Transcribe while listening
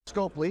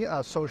Scopely,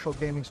 a social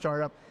gaming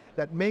startup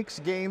that makes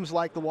games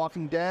like The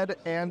Walking Dead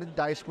and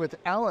Dice with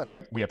Alan.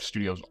 We have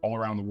studios all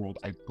around the world.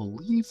 I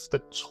believe the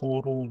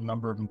total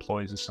number of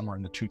employees is somewhere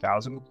in the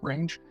 2,000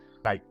 range.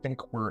 I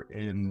think we're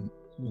in,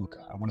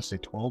 I want to say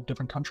 12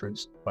 different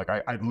countries. Like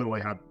I literally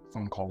had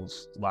phone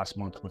calls last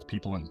month with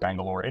people in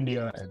Bangalore,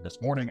 India, and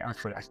this morning,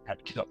 actually, I had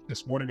to get up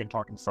this morning and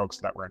talking to folks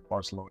that were in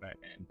Barcelona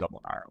and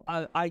Dublin,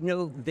 Ireland. I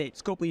know that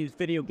Scopely uses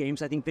video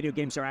games. I think video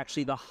games are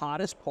actually the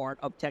hottest part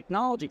of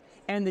technology,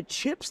 and the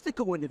chips that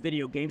go into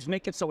video games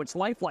make it so it's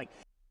lifelike.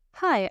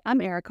 Hi,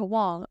 I'm Erica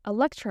Wong, a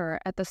lecturer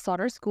at the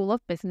Sauder School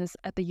of Business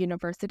at the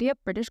University of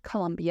British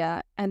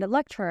Columbia and a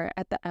lecturer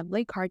at the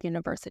Emily Carr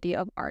University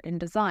of Art and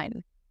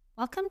Design.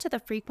 Welcome to the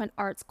Frequent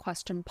Arts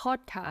Question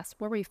podcast,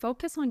 where we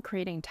focus on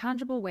creating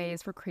tangible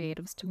ways for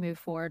creatives to move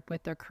forward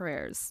with their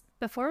careers.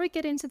 Before we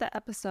get into the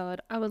episode,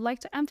 I would like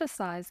to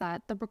emphasize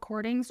that the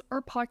recordings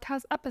or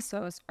podcast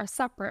episodes are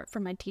separate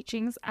from my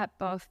teachings at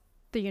both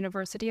the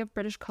University of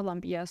British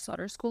Columbia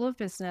Sauder School of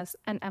Business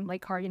and Emily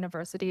Carr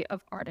University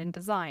of Art and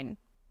Design.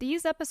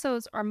 These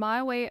episodes are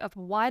my way of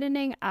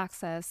widening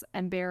access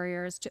and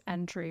barriers to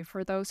entry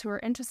for those who are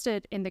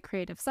interested in the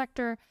creative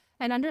sector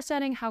and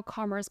understanding how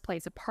commerce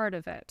plays a part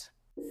of it.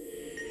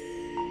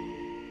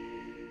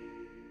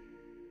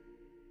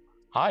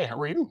 Hi, how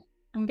are you?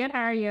 I'm good.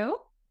 How are you?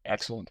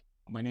 Excellent.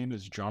 My name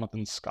is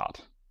Jonathan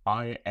Scott.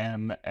 I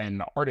am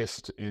an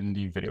artist in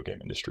the video game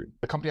industry.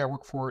 The company I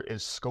work for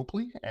is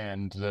Scopely,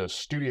 and the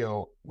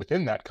studio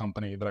within that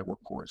company that I work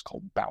for is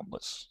called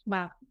Boundless.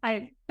 Wow.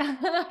 I feel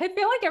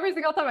like every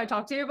single time I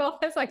talk to you about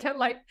this, I get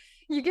like,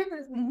 you give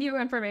this new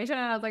information,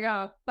 and I was like,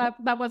 oh,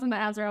 that wasn't the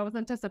answer I was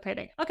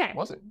anticipating. Okay.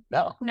 Was it?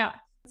 No. No.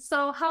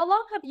 So how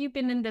long have you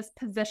been in this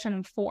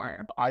position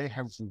for? I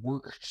have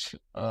worked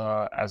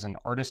as an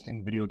artist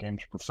in video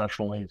games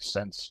professionally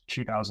since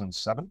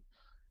 2007.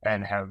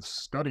 And have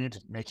studied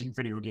making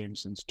video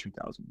games since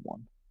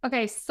 2001.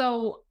 Okay,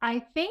 so I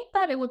think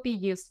that it would be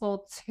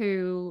useful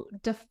to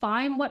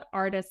define what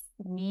artist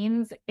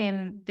means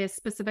in this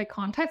specific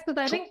context,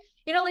 because I think,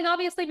 like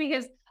obviously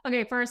because,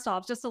 okay, first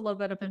off, just a little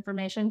bit of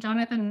information.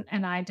 Jonathan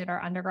and I did our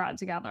undergrad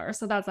together,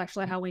 so that's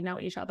actually how we know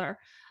each other.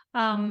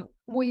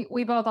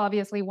 We both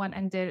obviously went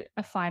and did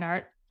a fine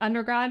art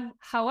undergrad.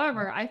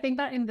 However, I think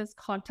that in this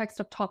context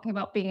of talking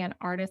about being an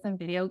artist in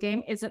video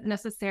game isn't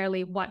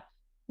necessarily what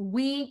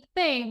we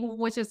think,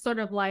 which is sort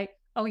of like,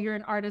 oh, you're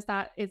an artist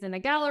that is in a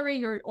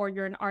gallery, or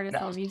you're an artist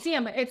in a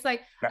museum. It's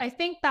like, I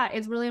think that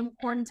it's really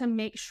important to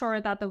make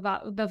sure that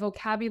the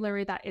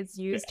vocabulary that is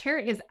used here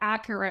is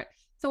accurate.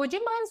 So would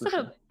you mind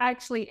sort of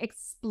actually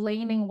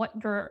explaining what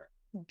your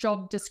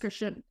job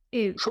description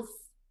is? Sure.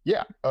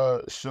 Yeah.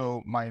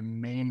 So my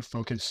main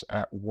focus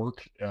at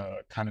work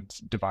kind of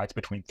divides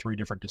between three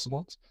different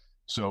disciplines.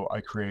 So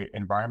I create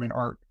environment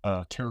art,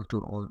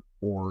 character art,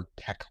 or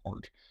tech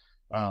art.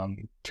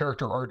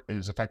 Character art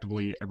is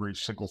effectively every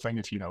single thing.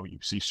 If you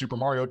see Super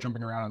Mario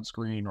jumping around on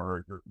screen,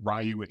 or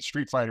Ryu in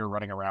Street Fighter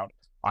running around,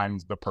 I'm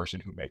the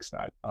person who makes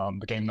that.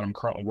 The game that I'm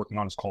currently working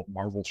on is called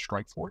Marvel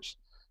Strike Force.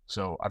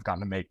 So I've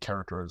gotten to make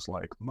characters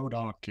like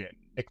MODOK and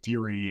Nick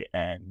Fury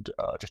and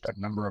just a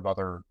number of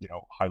other,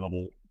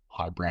 high-level,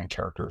 high-brand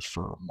characters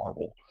for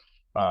Marvel.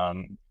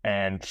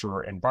 And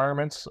for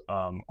environments,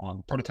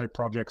 on prototype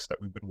projects that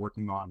we've been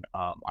working on,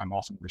 I'm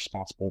often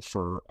responsible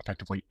for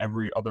effectively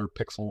every other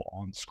pixel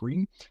on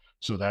screen.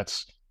 So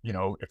that's,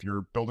 if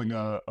you're building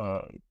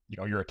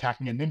you're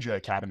attacking a ninja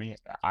academy,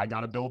 I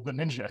got to build the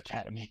ninja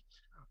academy.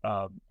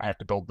 I have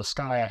to build the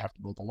sky, I have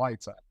to build the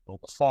lights, I have to build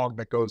the fog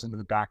that goes into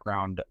the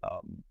background,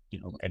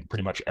 and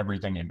pretty much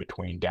everything in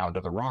between, down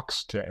to the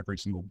rocks, to every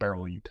single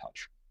barrel you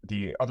touch.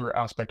 The other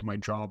aspect of my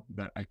job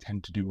that I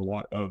tend to do a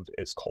lot of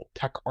is called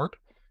tech art.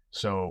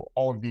 So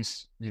all of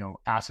these,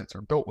 assets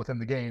are built within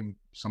the game.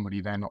 Somebody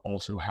then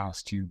also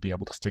has to be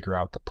able to figure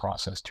out the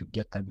process to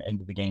get them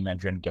into the game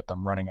engine, get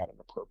them running at an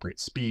appropriate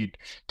speed,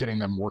 getting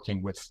them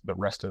working with the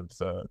rest of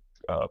the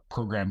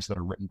programs that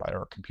are written by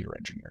our computer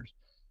engineers.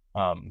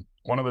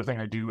 One other thing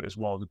I do as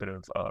well is a bit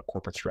of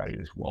corporate strategy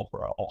as well,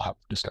 where I'll have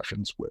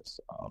discussions with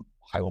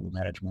high-level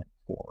management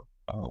for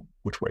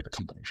which way the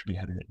company should be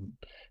headed, and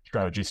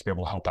strategies to be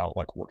able to help out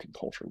like working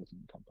culture within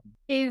the company.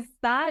 Is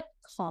that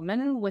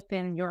common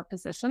within your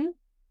position?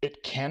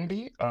 It can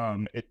be.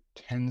 It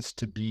tends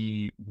to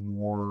be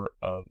more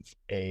of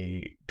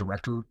a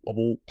director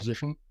level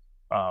position.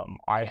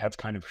 I have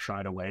kind of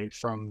shied away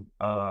from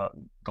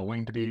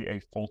going to be a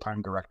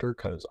full-time director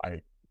because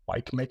I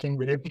like making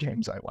video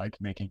games, I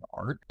like making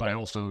art, but I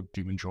also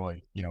do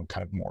enjoy,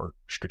 kind of more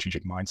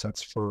strategic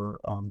mindsets for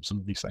some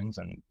of these things.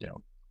 And,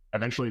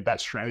 eventually that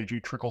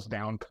strategy trickles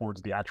down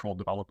towards the actual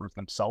developers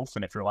themselves.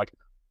 And if you're like,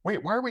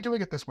 wait, why are we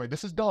doing it this way?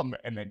 This is dumb.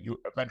 And then you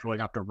eventually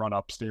have to run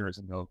upstairs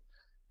and go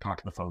talk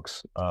to the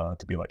folks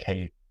to be like,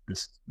 hey,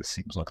 this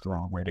seems like the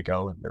wrong way to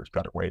go, and there's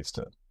better ways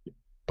to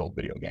build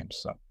video games.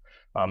 So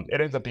it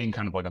ends up being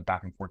kind of like a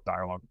back and forth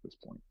dialogue at this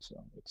point. So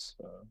it's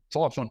a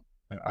lot of fun.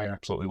 I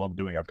absolutely love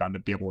doing it. I've gotten to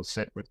be able to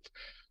sit with,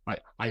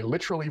 I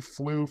literally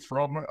flew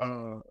from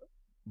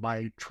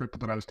my trip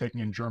that I was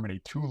taking in Germany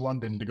to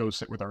London to go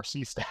sit with our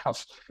C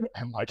staff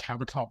and like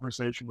have a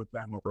conversation with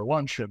them over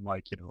lunch. And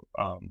like,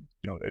 I'm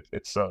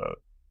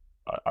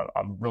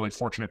really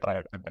fortunate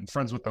that I've been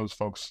friends with those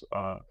folks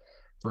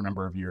for a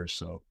number of years.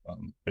 So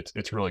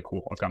it's really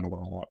cool. I've gotten to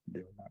learn a lot from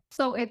doing that.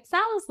 So it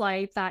sounds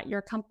like that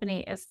your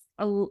company is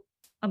a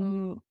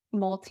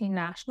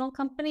multinational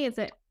company. Is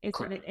it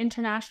Correct. an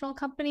international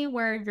company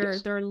where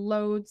Yes. there are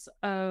loads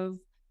of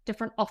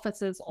different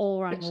offices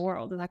all around Yes. the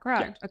world? Is that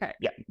correct? Okay.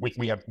 Yeah,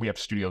 we have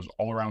studios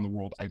all around the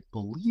world. I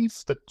believe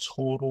the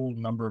total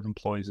number of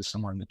employees is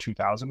somewhere in the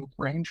 2,000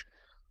 range,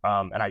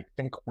 and I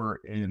think we're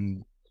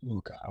in,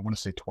 I want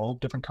to say 12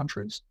 different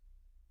countries.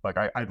 Like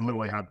I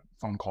literally had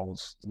phone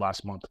calls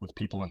last month with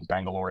people in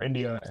Bangalore,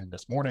 India, and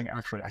this morning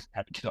actually I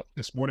had to get up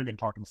this morning and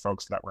talk to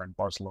folks that were in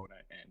Barcelona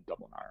and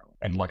Dublin, Ireland.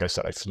 And like I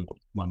said, I flew to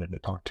London to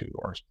talk to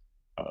our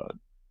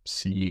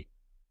COO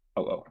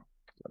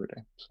every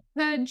day. So.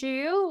 Could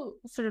you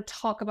sort of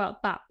talk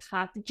about that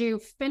path? Did you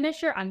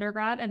finish your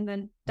undergrad and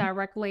then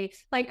directly,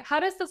 like, how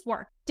does this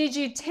work? Did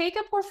you take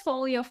a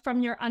portfolio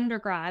from your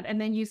undergrad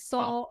and then you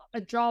saw a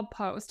job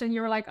post and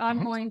you were like,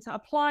 I'm going to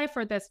apply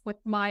for this with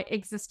my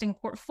existing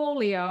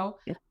portfolio?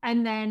 Yeah.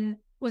 And then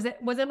was it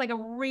like a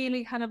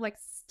really kind of like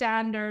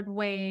standard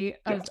way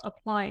of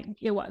applying?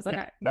 It was.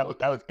 Okay. Yeah,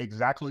 that was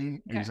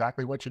exactly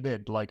what you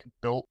did. Like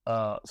built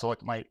so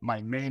like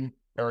my main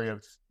area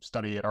of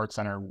study at Art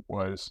Center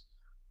was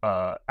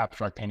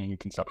abstract painting and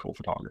conceptual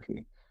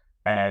photography.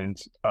 And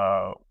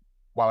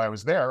while I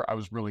was there, I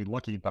was really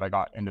lucky that I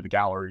got into the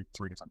gallery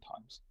 3 different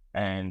times.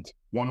 And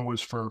one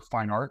was for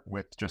fine art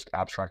with just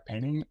abstract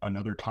painting.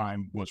 Another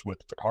time was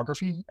with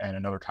photography, and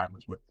another time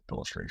was with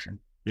illustration.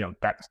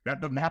 That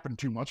doesn't happen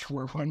too much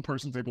where one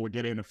person's able to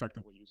get in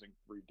effectively using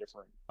 3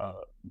 different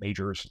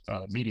majors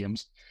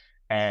mediums.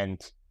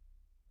 And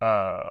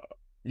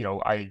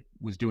I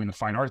was doing the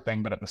fine art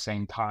thing, but at the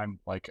same time,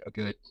 like a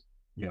good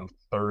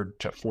 30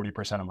 to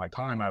 40% of my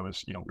time, I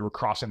was, we were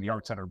crossing the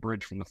Art Center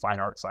bridge from the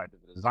fine art side to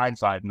the design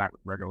side, and I would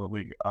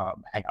regularly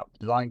hang out with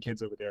design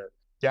kids over there.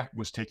 Yeah,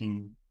 was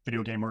taking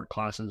video game art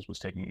classes, was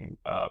taking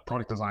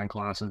product design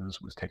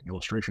classes, was taking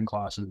illustration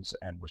classes,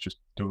 and was just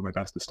doing my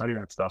best to study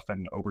that stuff.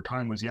 And over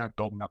time was,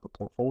 building up a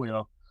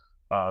portfolio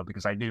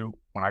because I knew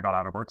when I got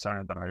out of Art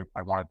Center that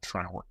I wanted to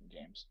try to work in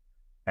games.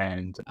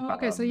 And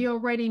okay, so you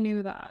already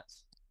knew that.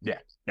 Yeah.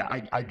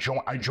 I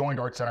joined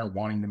Art Center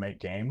wanting to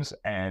make games,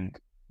 and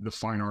the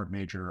fine art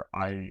major,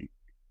 I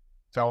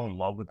fell in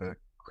love with the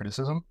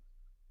criticism.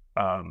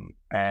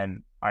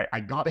 And I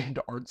got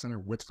into Art Center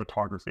with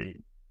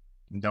photography,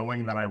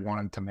 knowing that I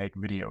wanted to make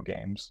video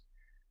games,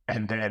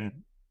 and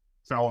then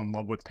fell in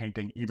love with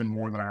painting even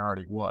more than I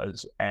already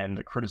was. And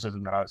the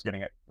criticism that I was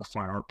getting at the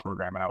fine art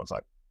program, and I was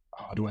like,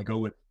 oh, do I go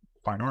with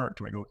fine art?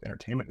 Do I go with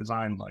entertainment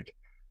design? Like,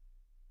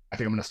 I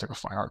think I'm going to stick with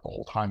fine art the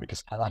whole time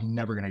because I'm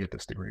never going to get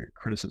this degree of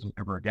criticism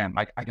ever again.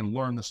 Like, I can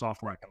learn the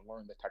software, I can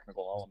learn the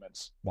technical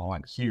elements while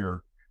I'm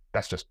here.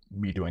 That's just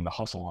me doing the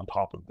hustle on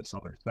top of this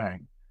other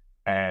thing.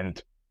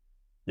 And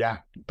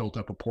built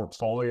up a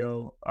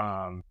portfolio.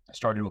 I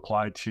started to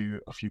apply to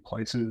a few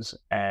places,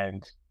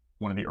 and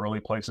one of the early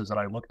places that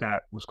I looked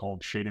at was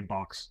called Shaded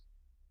Box,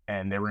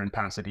 and they were in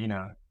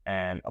Pasadena,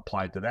 and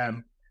applied to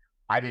them.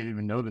 I didn't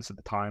even know this at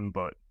the time,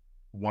 but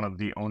one of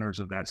the owners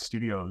of that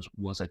studios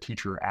was a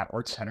teacher at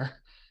Art Center.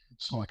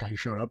 So like I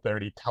showed up there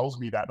and he tells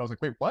me that, and I was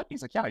like, wait, what?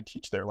 He's like, yeah, I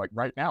teach there like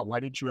right now.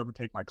 Why didn't you ever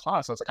take my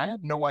class? I was like, I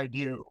had no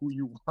idea who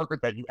you were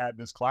that you had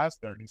this class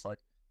there. And he's like,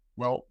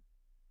 well,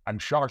 I'm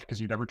shocked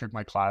because you never took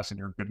my class and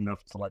you're good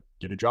enough to like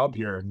get a job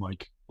here, and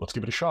like, let's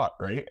give it a shot.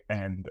 Right.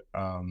 And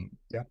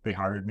they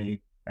hired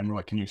me and were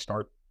like, can you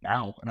start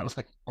now? And I was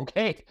like,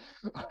 okay.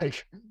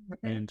 Like,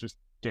 and just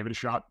gave it a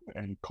shot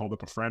and called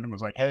up a friend and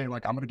was like, hey,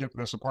 like, I'm going to get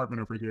this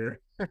apartment over here,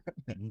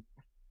 and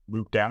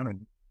moved down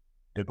and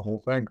did the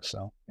whole thing.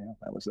 So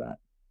that was that.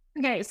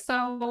 Okay.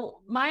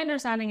 So my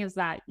understanding is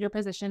that your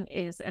position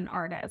is an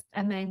artist,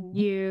 and then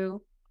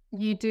you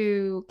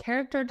do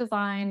character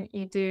design,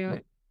 you do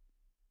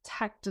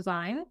tech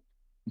design,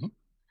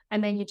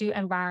 and then you do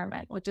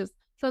environment,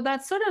 so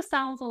that sort of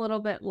sounds a little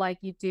bit like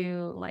you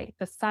do like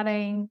the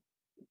setting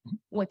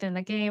within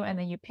the game, and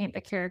then you paint the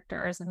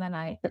characters, and then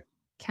I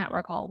can't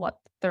recall what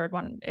the third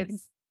one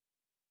is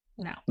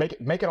now.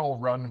 Make it all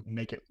run,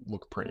 make it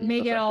look pretty.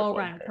 Make it all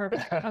run.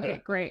 Perfect.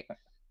 Okay, great.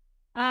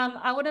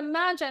 I would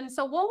imagine,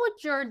 so what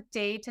would your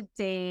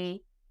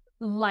day-to-day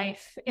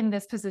life in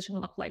this position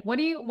look like? What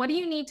do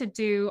you need to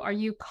do? Are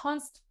you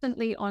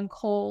constantly on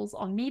calls,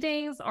 on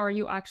meetings? Or are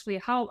you actually,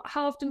 how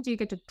often do you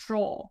get to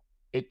draw?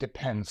 It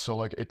depends. So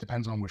like, it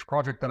depends on which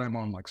project that I'm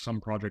on. Like some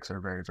projects are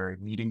very, very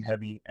meeting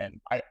heavy, and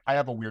I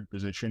have a weird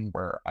position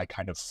where I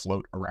kind of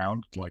float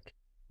around. Like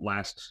the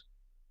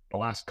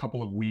last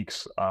couple of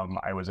weeks,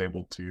 I was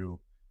able to,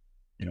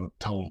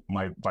 tell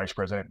my vice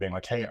president, being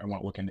like, hey, I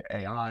want to look into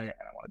AI and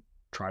I want to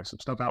try some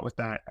stuff out with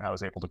that. And I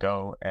was able to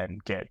go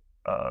and get,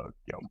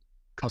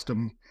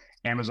 custom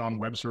Amazon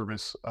Web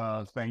Service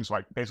things. So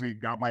I basically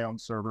got my own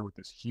server with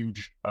this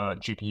huge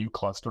GPU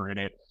cluster in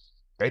it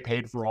they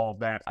paid for all of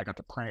that. I got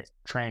to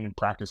train and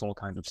practice all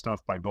kinds of stuff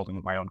by building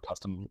my own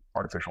custom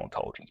artificial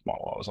intelligence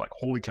model. I was like,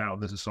 holy cow,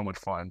 this is so much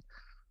fun.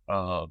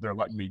 They're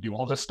letting me do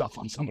all this stuff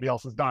on somebody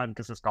else's dime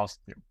because this costs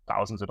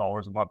thousands of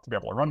dollars a month to be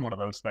able to run one of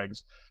those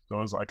things. So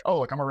I was like, oh,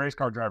 like I'm a race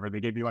car driver. They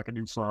gave me like a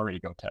new Ferrari to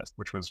go test,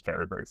 which was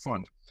very, very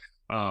fun.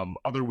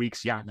 Other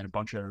weeks, yeah, and then a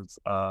bunch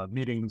of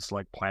meetings,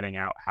 like planning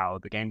out how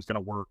the game's going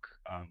to work,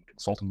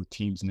 consulting with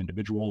teams and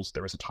individuals.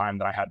 There was a time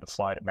that I had to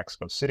fly to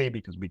Mexico City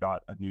because we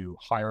got a new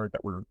hire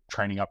that we're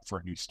training up for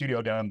a new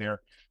studio down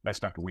there. And I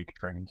spent a week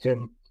training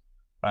him.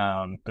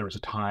 There was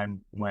a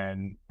time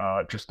when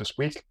just this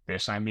week, they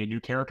assigned me a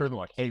new character. They're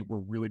like, hey, we're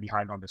really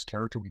behind on this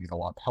character. We need a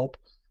lot of help.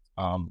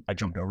 I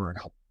jumped over and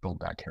helped build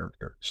that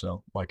character.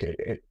 So like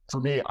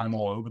for me, I'm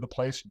all over the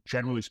place.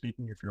 Generally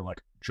speaking, if you're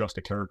like just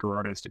a character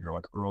artist and you're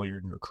like earlier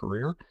in your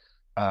career,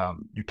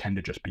 you tend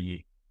to just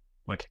be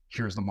like,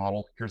 here's the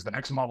model, here's the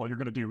next model you're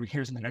going to do,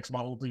 here's the next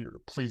model.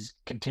 Please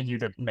continue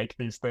to make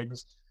these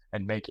things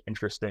and make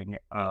interesting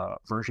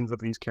versions of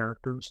these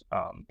characters.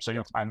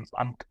 So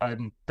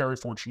I'm very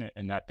fortunate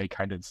in that they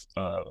kind of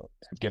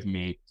have given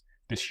me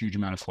this huge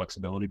amount of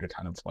flexibility to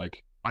kind of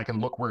like, I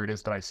can look where it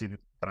is that I see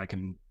that I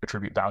can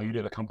attribute value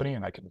to the company,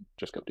 and I can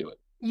just go do it.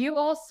 You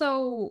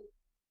also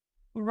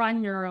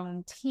run your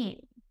own team.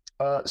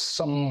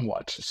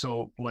 Somewhat.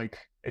 So like,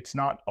 it's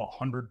not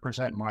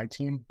 100% my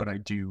team, but I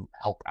do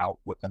help out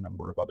with a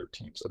number of other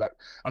teams. So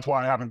that's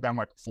why I haven't been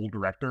like full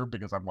director,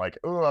 because I'm like,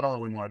 oh, I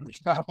don't really want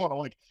to. I don't want to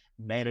like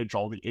manage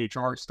all the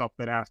HR stuff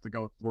that has to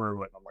go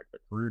through, and I'm like the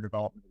career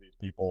development of these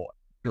people.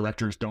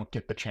 Directors don't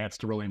get the chance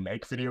to really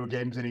make video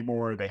games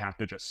anymore. They have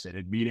to just sit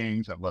in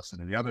meetings and listen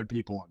to the other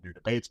people and do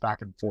debates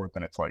back and forth.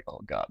 And it's like, oh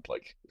God,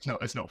 like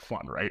it's no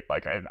fun, right?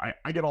 Like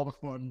I get all the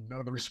fun, none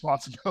of the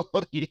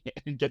responsibility,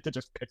 and get to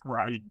just pick where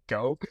I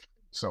go.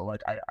 So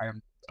like I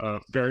am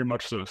very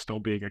much so still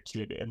being a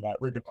kid in that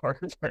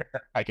regard, where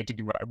I get to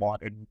do what I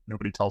want and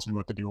nobody tells me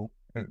what to do,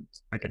 and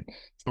I can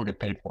still get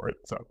paid for it.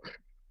 So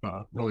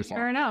really fun.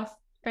 Fair enough.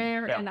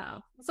 Fair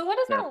enough. So what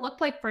does that look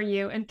like for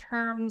you in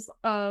terms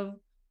of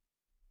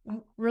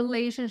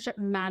relationship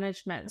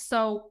management?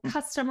 So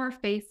customer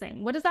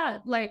facing, what is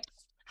that like?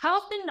 How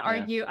often are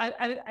you,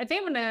 I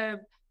think I'm gonna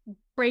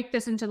break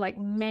this into like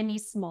many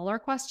smaller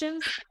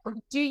questions.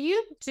 Do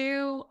you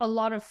do a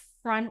lot of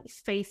front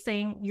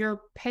facing,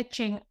 you're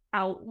pitching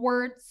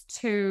outwards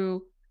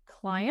to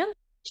clients?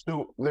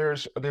 So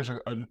there's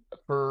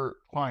for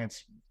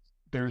clients,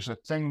 there's a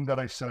thing that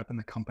I set up in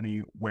the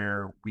company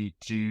where we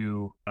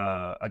do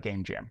a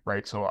game jam,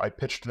 right? So I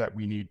pitched that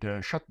we need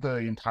to shut the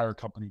entire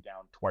company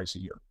down twice a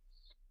year.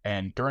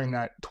 And during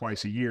that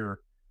twice a year,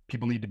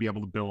 people need to be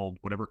able to build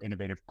whatever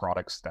innovative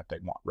products that they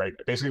want, right?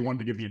 I basically wanted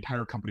to give the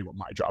entire company what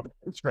my job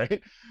is,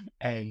 right?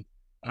 And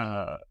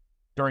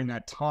during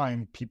that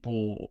time,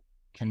 people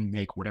can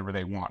make whatever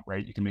they want,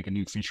 right? You can make a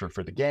new feature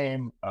for the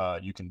game.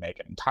 You can make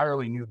an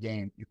entirely new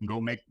game. You can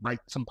go write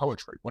some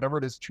poetry, whatever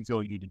it is that you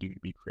feel you need to do to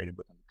be creative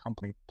within the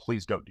company,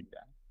 please go do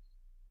that.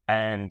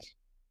 And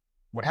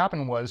what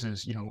happened was,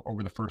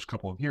 over the first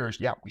couple of years,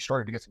 we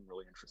started to get some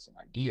really interesting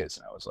ideas.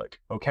 And I was like,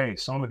 okay,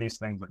 some of these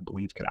things I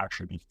believe could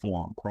actually be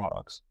full-on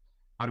products.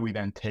 How do we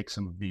then take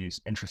some of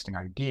these interesting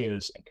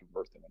ideas and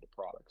convert them into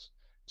products?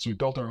 So we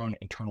built our own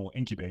internal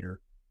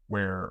incubator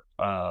where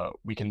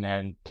we can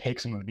then take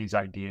some of these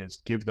ideas,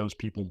 give those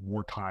people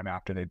more time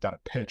after they've done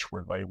a pitch,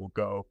 where they will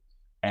go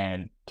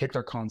and take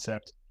their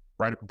concept,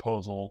 write a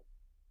proposal,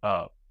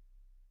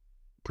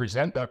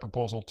 present that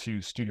proposal to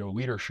studio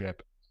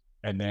leadership,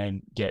 and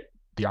then get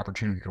the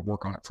opportunity to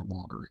work on it for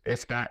longer.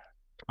 If that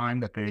time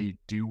that they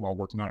do while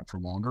working on it for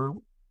longer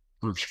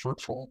proves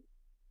fruitful,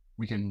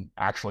 we can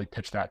actually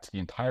pitch that to the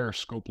entire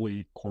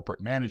Scopely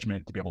corporate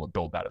management to be able to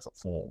build that as a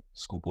full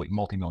Scopely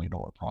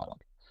multi-million-dollar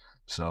product.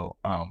 So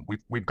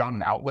we've got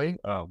an outlay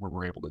where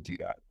we're able to do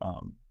that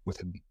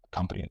within the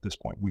company at this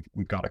point.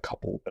 We've got a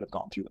couple that have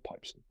gone through the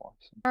pipes so far.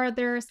 So. Are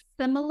there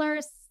similar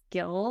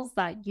skills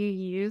that you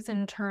use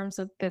in terms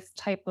of this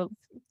type of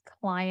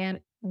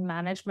client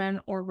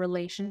management or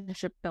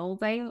relationship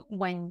building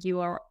when you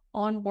are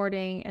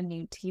onboarding a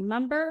new team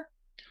member?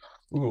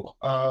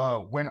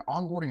 When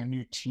onboarding a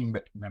new team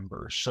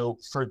member, so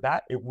for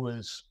that it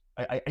was,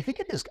 I think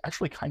it is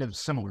actually kind of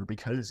similar,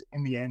 because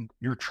in the end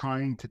you're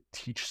trying to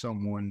teach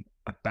someone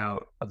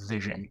about a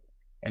vision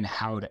and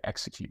how to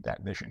execute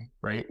that vision,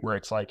 right? Where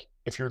it's like,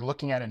 if you're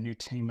looking at a new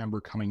team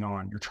member coming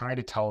on, you're trying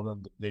to tell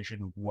them the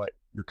vision of what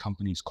your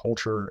company's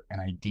culture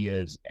and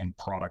ideas and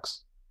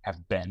products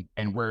have been,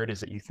 and where it is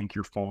that you think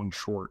you're falling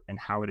short, and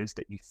how it is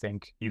that you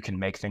think you can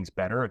make things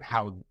better, and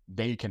how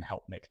they can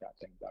help make that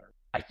thing better.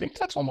 I think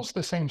that's almost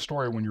the same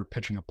story when you're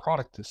pitching a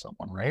product to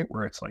someone, right?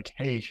 Where it's like,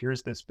 hey,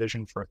 here's this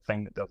vision for a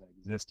thing that doesn't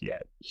exist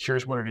yet.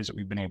 Here's what it is that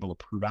we've been able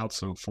to prove out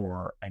so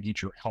far. I need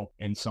your help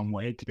in some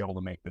way to be able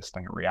to make this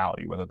thing a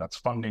reality, whether that's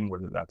funding,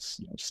 whether that's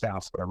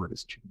staff, whatever it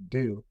is that you can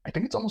do. I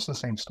think it's almost the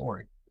same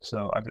story.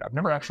 So I've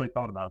never actually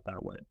thought about it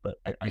that way, but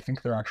I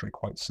think they're actually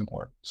quite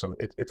similar. So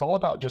it's all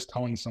about just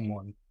telling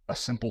someone a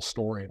simple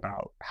story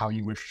about how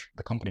you wish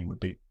the company would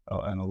be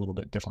and a little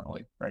bit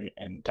differently, right?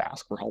 And to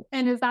ask for help.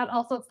 And is that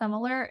also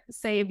similar?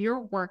 Say if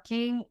you're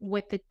working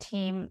with the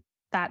team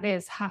that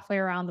is halfway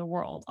around the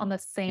world on the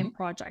same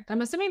project.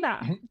 I'm assuming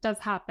that does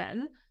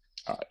happen.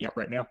 Yeah,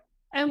 right now.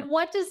 And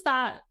what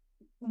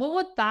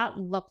would that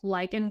look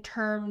like in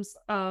terms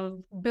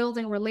of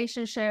building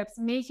relationships,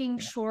 making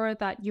sure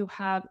that you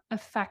have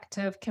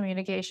effective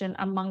communication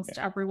amongst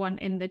everyone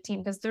in the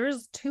team? Because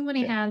there's too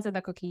many hands in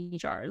the cookie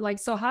jar. Like,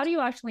 so how do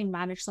you actually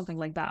manage something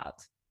like that?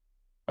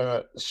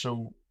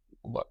 So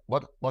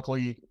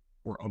luckily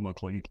or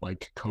unluckily,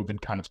 like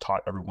COVID kind of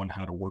taught everyone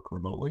how to work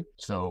remotely.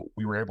 So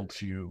we were able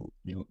to,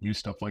 use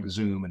stuff like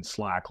Zoom and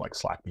Slack. Like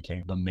Slack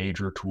became the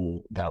major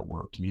tool that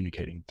we're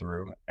communicating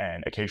through.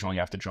 And occasionally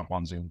you have to jump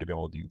on Zoom to be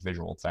able to do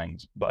visual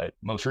things. But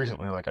most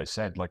recently, like I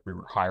said, like we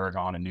were hiring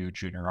on a new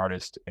junior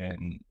artist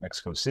in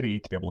Mexico City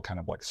to be able to kind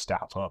of like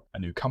staff up a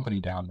new company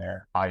down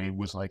there. I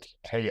was like,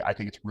 hey, I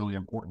think it's really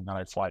important that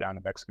I fly down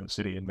to Mexico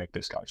City and make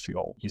this guy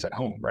feel he's at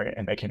home, right?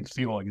 And make him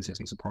feel like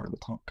he's a part of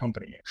the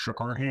company. Shook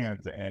our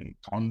hands and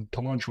on to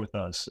lunch with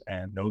us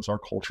and knows our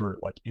culture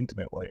like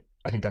intimately.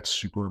 I think that's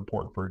super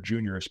important for a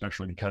junior,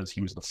 especially because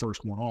he was the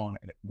first one on,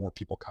 and if more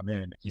people come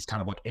in, he's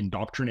kind of like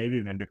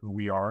indoctrinated into who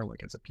we are,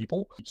 like as a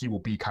people. He will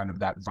be kind of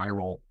that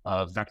viral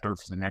vector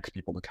for the next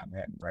people to come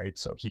in, right?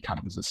 So he kind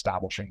of is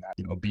establishing that,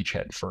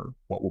 beachhead for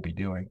what we'll be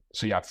doing.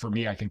 So yeah, for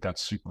me, I think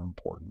that's super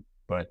important.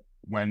 But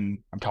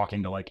when I'm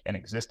talking to like an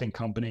existing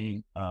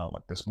company,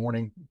 like this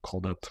morning,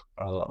 called up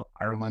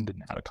Ireland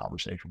and had a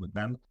conversation with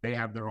them. They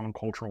have their own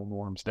cultural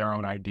norms, their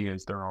own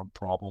ideas, their own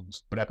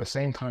problems. But at the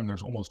same time,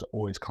 there's almost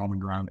always common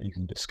ground that you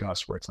can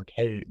discuss where it's like,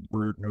 hey,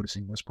 we're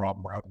noticing this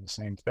problem, we're having the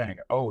same thing.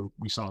 Oh,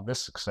 we saw this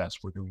success,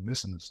 we're doing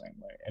this in the same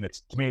way. And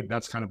it's, to me,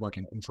 that's kind of like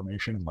an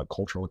information and like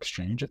cultural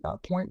exchange at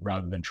that point,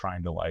 rather than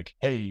trying to like,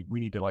 hey, we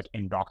need to like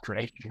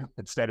indoctrinate you.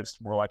 Instead,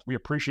 it's more like, we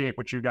appreciate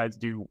what you guys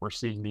do. We're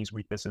seeing these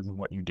weaknesses in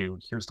what you do.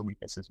 Here's the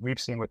weaknesses we've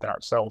seen within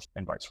ourselves,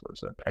 and vice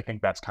versa. I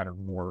think that's kind of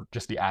more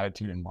just the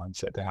attitude and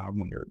mindset to have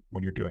when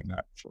you're doing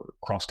that for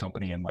cross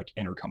company and like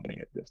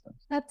intercompany at distance.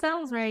 That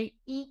sounds very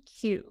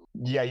EQ.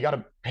 Yeah, you got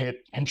to pay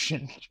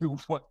attention to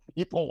what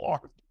people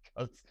are,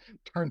 because it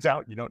turns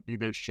out you don't do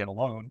this shit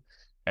alone.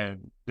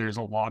 And there's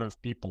a lot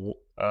of people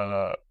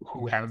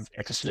who have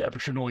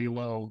exceptionally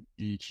low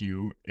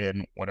EQ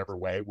in whatever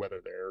way,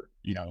 whether they're,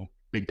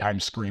 big time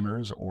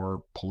screamers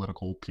or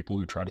political people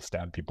who try to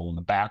stab people in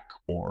the back,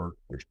 or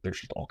there's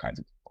just all kinds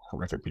of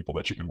horrific people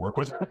that you can work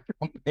with.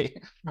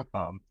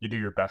 You do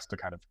your best to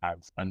kind of have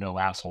a no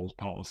assholes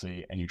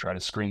policy, and you try to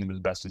screen them as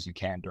best as you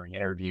can during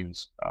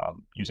interviews,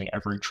 using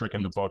every trick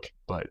in the book.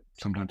 But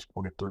sometimes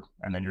people get through,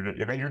 and then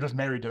you're just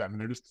married to them, and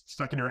they're just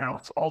stuck in your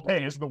house all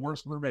day as the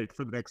worst roommate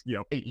for the next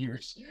 8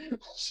 years.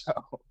 So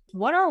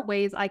what are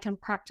ways I can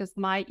practice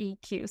my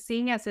EQ,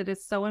 seeing as it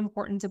is so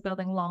important to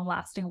building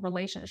long-lasting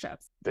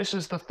relationships? This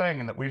is the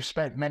thing that we've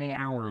spent many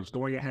hours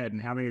going ahead and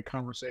having a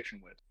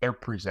conversation with. They're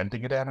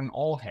presenting it at an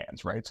all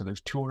hands, right? So there's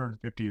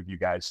 250 of you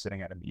guys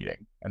sitting at a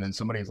meeting, and then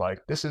somebody's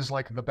like, this is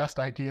like the best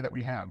idea that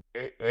we have.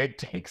 It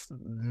takes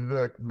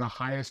the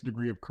highest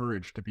degree of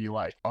courage to be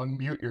like,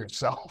 unmute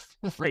yourself,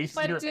 raise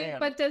your hand.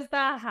 But does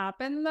that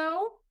happen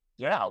though?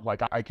 Yeah,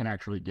 like I can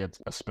actually give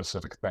a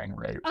specific thing,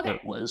 right? Okay,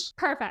 it was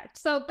perfect.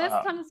 So this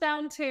comes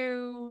down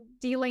to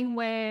dealing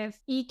with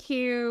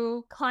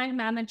EQ, client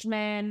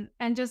management,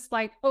 and just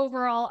like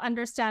overall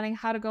understanding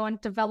how to go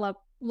and develop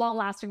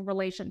long-lasting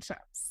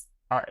relationships.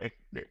 All right,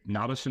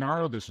 not a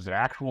scenario. This is an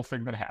actual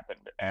thing that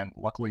happened, and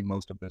luckily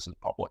most of this is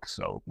public,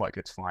 so like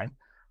it's fine.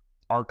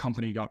 Our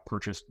company got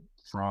purchased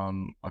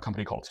from a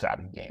company called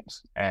Savvy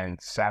Games, and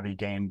Savvy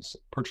Games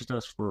purchased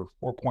us for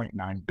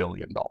 $4.9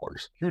 billion.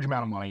 Huge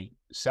amount of money.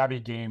 Savvy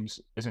Games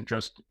isn't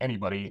just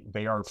anybody.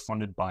 They are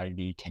funded by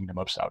the Kingdom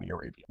of Saudi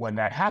Arabia. When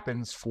that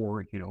happens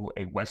for,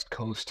 a West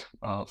Coast,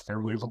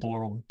 fairly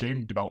liberal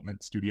game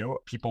development studio,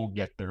 people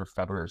get their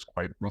feathers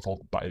quite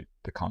ruffled by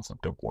the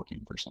concept of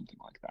working for something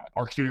like that.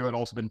 Our studio had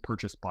also been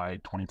purchased by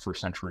 21st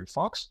Century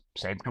Fox,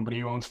 same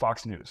company who owns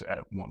Fox News at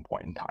one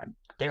point in time.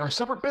 They are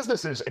separate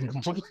businesses and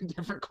completely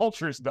different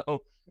cultures,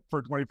 though,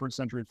 for 21st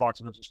Century Fox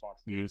versus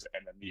Fox News,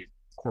 and then the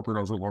corporate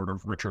overlord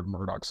of Richard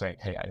Murdoch saying,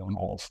 hey, I own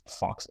all of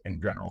Fox in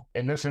general.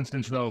 In this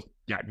instance, though,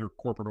 yeah, your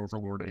corporate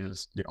overlord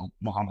is,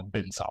 Mohammed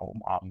bin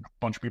Salman. A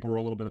bunch of people were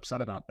a little bit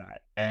upset about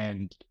that.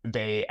 And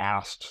they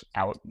asked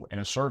out in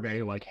a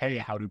survey, like, hey,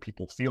 how do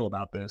people feel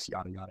about this?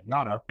 Yada, yada,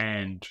 yada.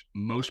 And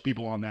most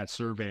people on that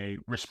survey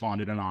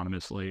responded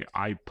anonymously.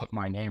 I put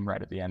my name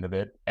right at the end of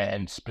it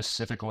and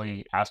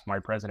specifically asked my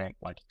president,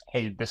 like,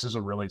 hey, this is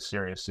a really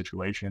serious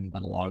situation,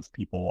 but a lot of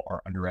people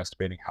are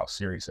underestimating how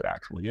serious it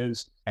actually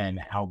is and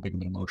how big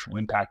of an emotional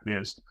impact it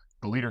is.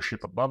 The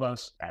leadership above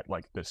us at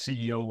like the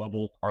CEO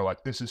level are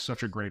like, this is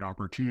such a great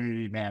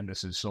opportunity, man.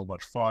 This is so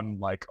much fun.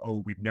 Like,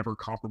 oh, we've never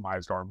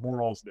compromised our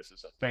morals. This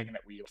is a thing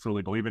that we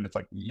truly believe in. It's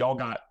like, y'all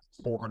got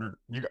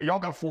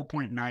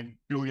 4.9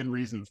 billion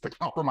reasons to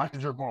compromise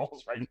your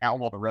morals right now,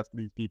 while the rest of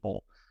these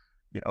people,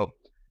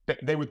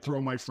 they would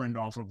throw my friend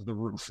off of the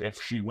roof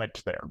if she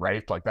went there,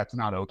 right? Like, that's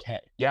not okay.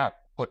 Yeah,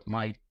 put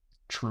my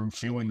true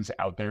feelings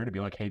out there to be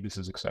like, hey, this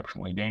is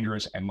exceptionally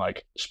dangerous, and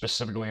like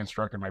specifically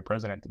instructed my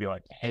president to be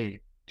like, hey,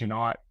 do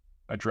not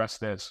address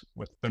this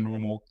with the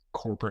normal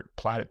corporate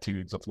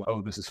platitudes of like,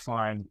 oh, this is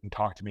fine, and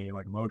talk to me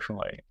like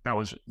emotionally. That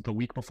was the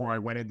week before I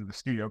went into the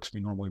studio, because we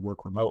normally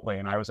work remotely,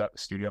 and I was at the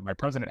studio. My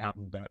president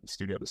happened to be at the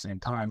studio at the same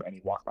time, and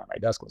he walked by my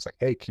desk and was like,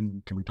 hey,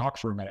 can we talk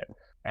for a minute?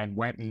 And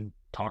went and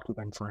talked with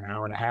him for an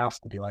hour and a half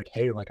to be like,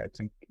 hey, like, I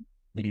think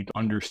we need to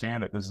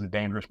understand that this is a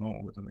dangerous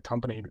moment within the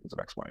company because of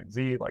X, Y, and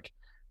Z. Like,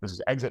 this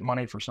is exit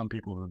money for some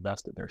people who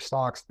invested their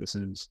stocks. This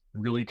is a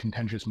really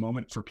contentious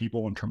moment for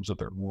people in terms of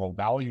their moral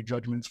value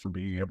judgments for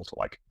being able to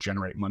like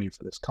generate money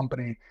for this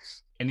company.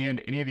 In the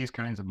end, any of these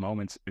kinds of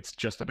moments, it's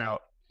just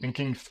about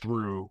thinking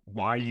through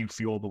why you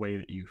feel the way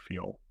that you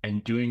feel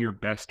and doing your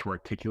best to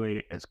articulate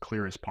it as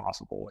clear as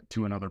possible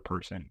to another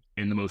person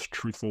in the most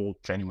truthful,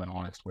 genuine,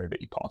 honest way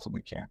that you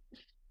possibly can.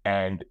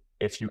 And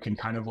if you can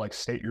kind of like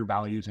state your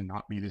values and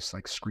not be this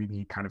like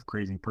screamy kind of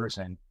crazy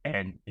person,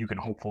 and you can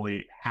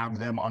hopefully have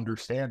them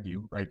understand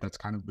you, right? That's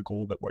kind of the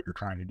goal, that what you're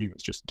trying to do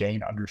is just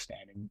gain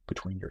understanding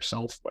between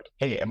yourself. Like,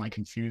 hey, am I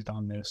confused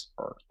on this?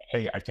 Or,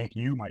 hey, I think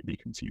you might be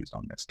confused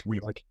on this. Can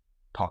we like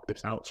talk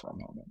this out for a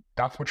moment?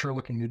 That's what you're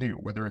looking to do,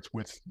 whether it's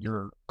with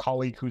your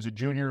colleague who's a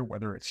junior,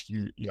 whether it's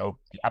you know,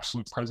 the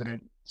absolute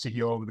president,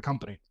 CEO of the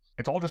company.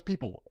 It's all just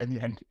people in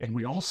the end, and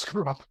we all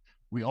screw up.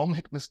 We all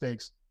make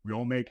mistakes. We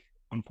all make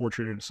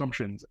unfortunate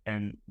assumptions,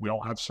 and we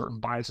all have certain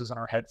biases in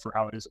our head for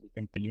how it is that we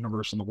think the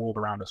universe and the world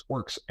around us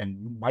works, and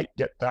you might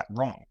get that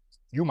wrong.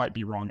 You might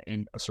be wrong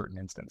in a certain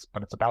instance,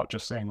 but it's about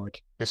just saying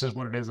like, this is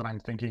what it is that I'm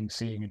thinking,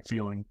 seeing, and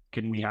feeling.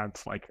 Can we have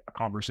like a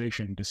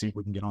conversation to see if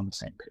we can get on the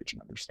same page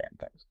and understand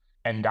things?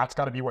 And that's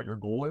got to be what your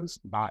goal is,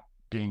 not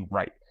being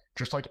right.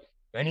 Just like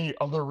any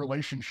other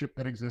relationship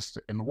that exists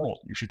in the world,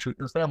 you should treat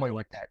your family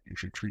like that. You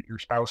should treat your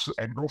spouse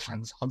and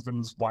girlfriends,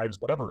 husbands, wives,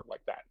 whatever,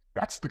 like that.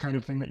 That's the kind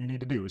of thing that you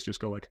need to do, is just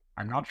go like,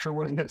 I'm not sure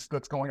what it is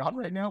that's going on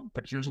right now,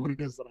 but here's what it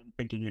is that I'm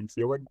thinking and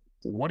feeling.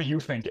 What do you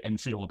think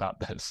and feel about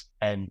this?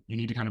 And you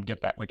need to kind of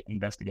get that like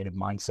investigative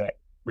mindset,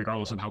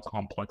 regardless of how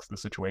complex the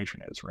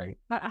situation is, right?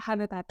 How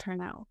did that turn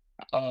out?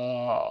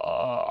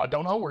 I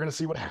don't know. We're gonna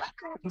see what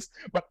happens.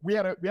 But we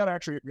had a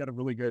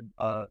really good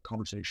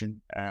conversation.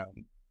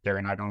 Gary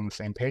and I got on the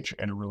same page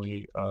in a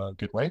really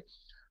good way.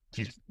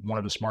 He's one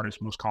of the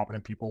smartest, most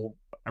competent people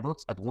ever.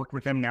 I've worked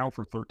with him now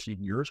for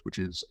 13 years, which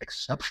is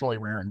exceptionally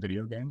rare in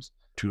video games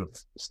to have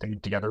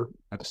stayed together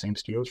at the same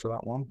studios for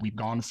that long. We've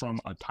gone from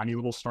a tiny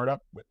little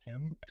startup with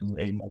him to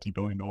a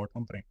multi-billion-dollar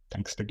company,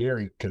 thanks to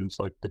Gary, because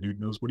like the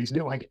dude knows what he's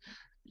doing.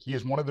 He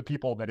is one of the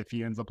people that if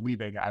he ends up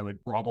leaving, I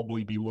would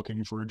probably be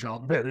looking for a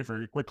job very,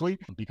 very quickly,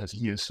 because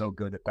he is so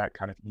good at that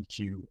kind of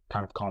EQ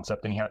kind of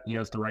concept, and he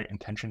has the right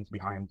intentions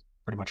behind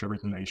pretty much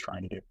everything that he's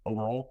trying to do.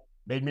 Overall,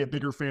 made me a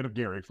bigger fan of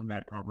Gary from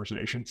that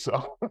conversation.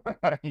 So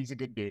he's a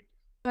good dude.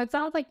 So it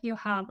sounds like you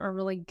have a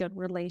really good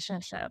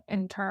relationship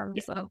in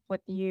terms of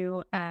with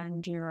you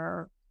and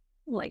your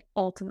like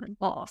ultimate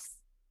boss.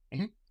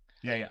 Mm-hmm.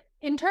 Yeah.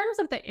 In terms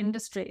of the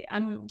industry,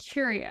 I'm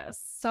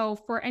curious. So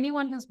for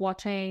anyone who's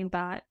watching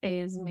that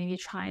is maybe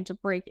trying to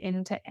break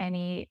into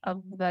any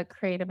of the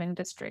creative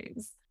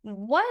industries,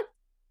 what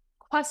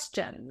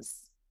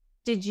questions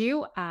did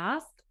you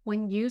ask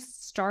when you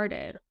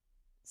started?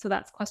 So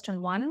that's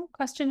question one.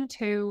 Question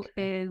two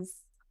is,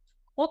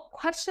 what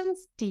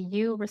questions do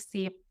you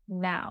receive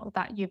now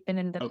that you've been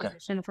in the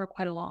position for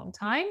quite a long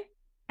time?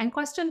 And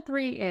question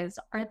three is,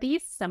 are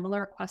these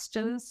similar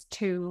questions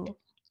to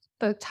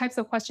the types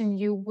of questions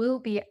you will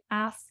be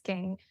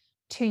asking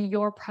to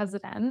your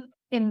president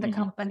in the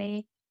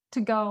company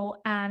to go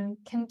and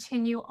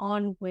continue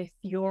on with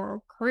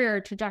your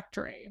career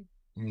trajectory?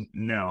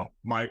 No,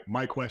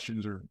 my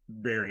questions are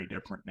very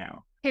different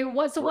now. Okay,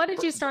 what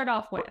did you start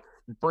off with?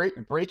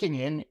 Breaking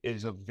in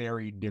is a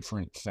very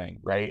different thing,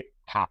 right?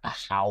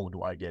 How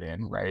do I get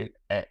in, right?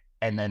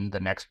 And then the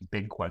next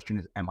big question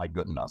is, am I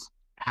good enough?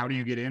 How do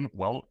you get in?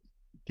 Well,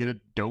 get a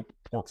dope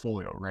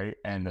portfolio, right?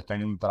 And the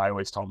thing that I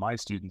always tell my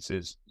students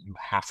is, you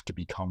have to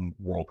become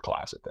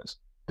world-class at this.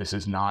 This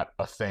is not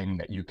a thing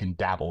that you can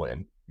dabble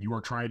in. You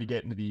are trying to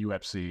get into the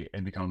UFC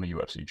and become a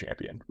UFC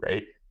champion,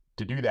 right?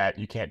 To do that,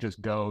 you can't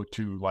just go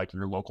to like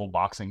your local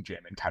boxing gym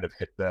and kind of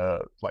hit the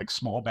like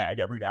small bag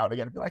every now and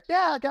again and be like,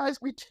 yeah, guys,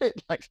 we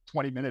did like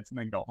 20 minutes and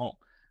then go home.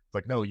 It's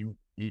like, no, you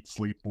eat,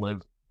 sleep,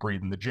 live,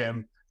 breathe in the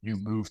gym. You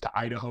move to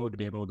Idaho to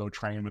be able to go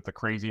train with the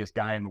craziest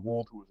guy in the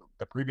world who was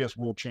the previous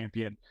world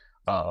champion.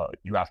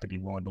 You have to be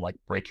willing to like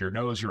break your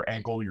nose, your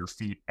ankle, your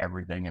feet,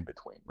 everything in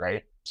between,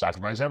 right?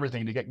 Sacrifice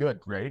everything to get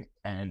good, right?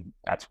 And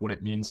that's what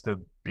it means to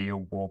be a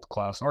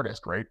world-class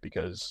artist, right?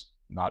 Because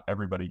not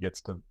everybody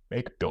gets to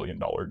make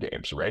billion-dollar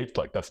games, right?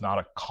 Like that's not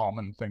a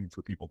common thing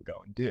for people to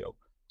go and do.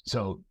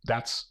 So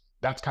that's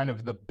kind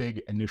of the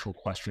big initial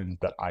question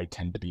that I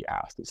tend to be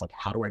asked. It's like,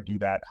 how do I do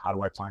that? How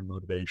do I find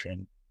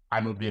motivation?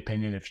 I'm of the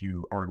opinion, if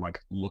you are like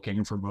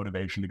looking for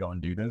motivation to go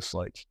and do this,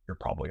 like you're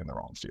probably in the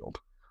wrong field.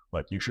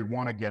 Like you should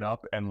want to get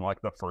up and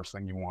like the first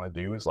thing you want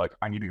to do is like,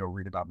 I need to go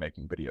read about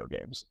making video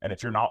games. And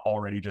if you're not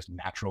already just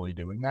naturally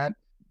doing that,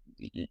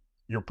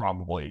 you're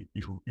probably,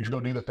 you should go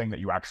do the thing that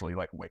you actually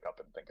like wake up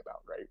and think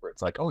about, right? Where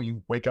it's like, oh,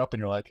 you wake up and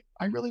you're like,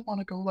 I really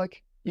want to go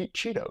like eat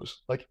Cheetos.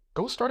 Like,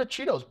 go start a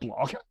Cheetos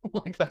blog.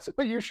 Like, that's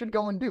what you should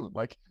go and do.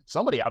 Like,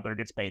 somebody out there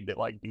gets paid to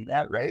like do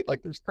that, right?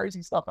 Like, there's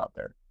crazy stuff out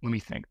there. Let me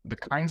think. The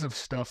kinds of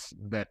stuff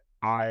that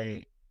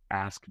I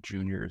ask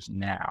juniors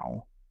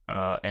now,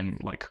 and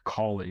like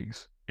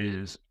colleagues,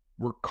 is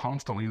we're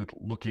constantly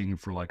looking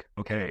for like,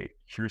 okay,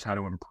 here's how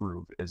to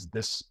improve. Is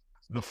this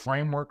the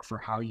framework for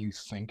how you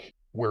think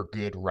we're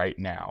good right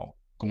now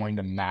going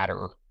to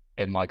matter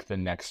in like the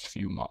next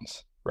few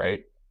months,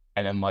 right?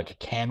 And then like,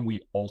 can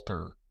we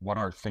alter what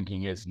our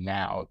thinking is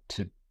now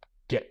to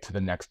get to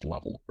the next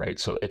level, right?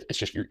 So it's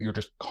just you're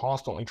just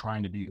constantly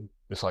trying to do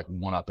this like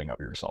one-upping of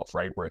yourself,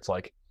 right? Where it's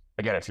like,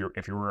 again, if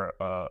you were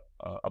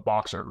a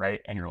boxer,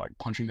 right, and you're like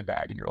punching the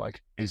bag, and you're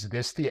like, is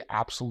this the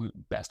absolute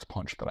best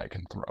punch that I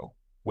can throw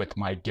with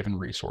my given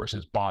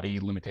resources, body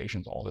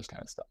limitations, all this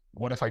kind of stuff?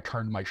 What if I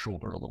turned my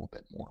shoulder a little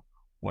bit more?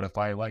 What if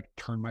I like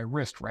turned my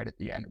wrist right at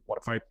the end? What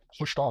if I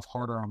pushed off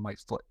harder on my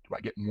foot? Do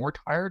I get more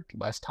tired,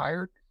 less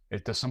tired?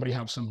 Does somebody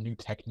have some new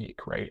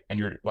technique, right? And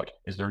you're like,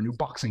 is there a new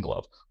boxing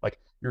glove? Like,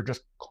 you're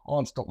just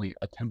constantly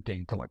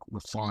attempting to like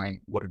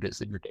refine what it is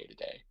that your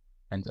day-to-day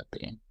ends up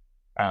being.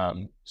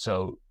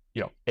 So,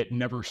 you know, it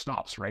never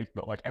stops, right?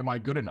 But like, am I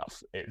good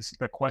enough is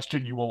the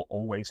question you will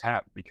always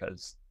have,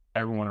 because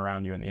everyone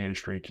around you in the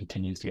industry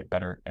continues to get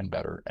better and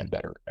better and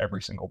better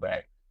every single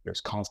day.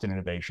 There's constant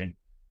innovation.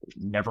 There's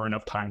never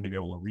enough time to be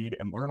able to read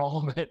and learn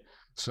all of it.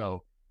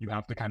 So you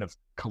have to kind of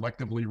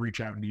collectively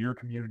reach out into your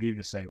community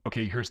to say,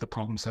 okay, here's the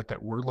problem set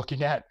that we're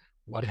looking at.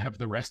 What have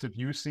the rest of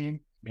you seen?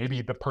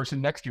 Maybe the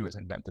person next to you has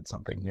invented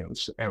something new,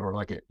 or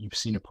like you've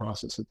seen a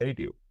process that they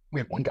do. We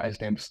have one guy's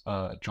name's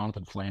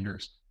Jonathan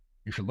Flanders.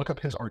 You should look up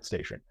his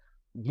ArtStation.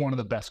 One of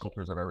the best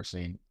sculptors I've ever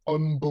seen.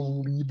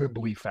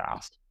 Unbelievably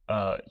fast.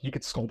 He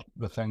could sculpt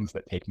the things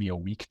that take me a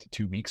week to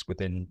 2 weeks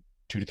within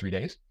 2 to 3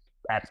 days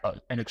at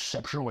an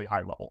exceptionally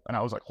high level. And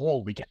I was like,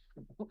 holy cow.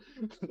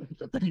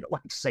 The thing that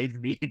like saved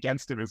me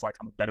against him is like,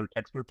 I'm a better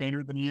texture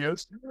painter than he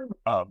is.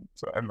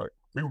 So and like,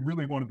 we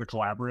really wanted to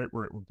collaborate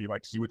where it would be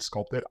like, he would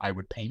sculpt it, I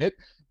would paint it,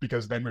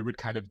 because then we would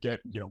kind of get,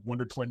 you know,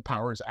 Wonder Twin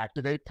powers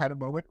activate kind of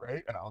moment,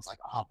 right? And I was like,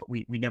 but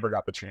we never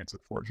got the chance,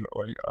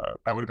 unfortunately.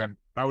 That would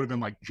have been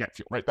like jet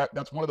fuel, right?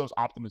 That's one of those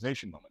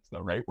optimization moments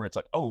though, right? Where it's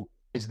like, oh,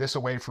 is this a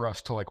way for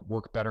us to like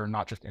work better,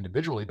 not just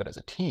individually, but as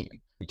a team?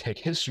 We take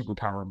his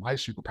superpower, my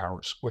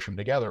superpower, squish them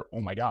together.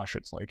 Oh my gosh,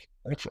 it's like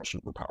ultra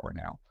superpower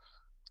now.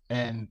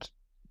 And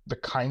the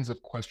kinds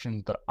of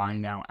questions that I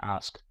now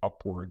ask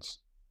upwards,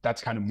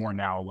 that's kind of more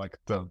now like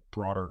the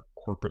broader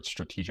corporate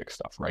strategic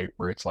stuff, right?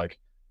 Where it's like,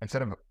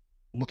 instead of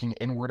looking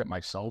inward at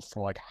myself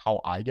for like how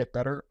I get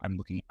better, I'm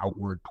looking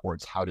outward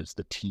towards how does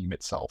the team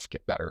itself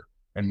get better?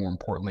 And more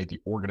importantly,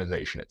 the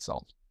organization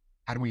itself.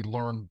 How do we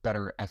learn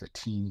better as a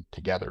team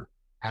together?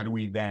 How do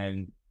we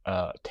then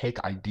take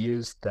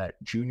ideas that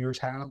juniors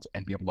have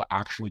and be able to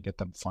actually get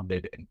them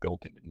funded and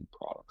built into new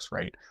products,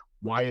 right?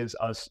 Why is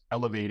us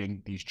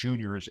elevating these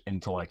juniors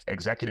into like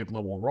executive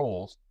level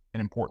roles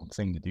an important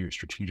thing to do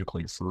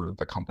strategically for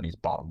the company's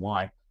bottom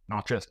line?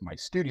 Not just my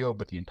studio,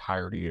 but the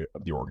entirety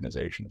of the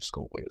organization of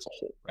Scopely as a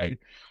whole, right?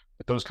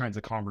 But those kinds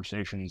of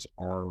conversations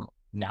are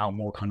now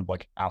more kind of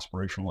like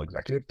aspirational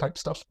executive type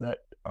stuff that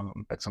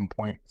at some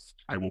point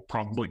I will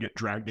probably get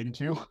dragged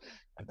into,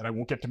 and then I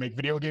won't get to make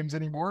video games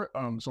anymore.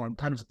 So I'm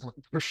kind of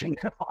pushing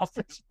it off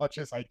as much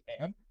as I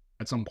can.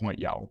 At some point,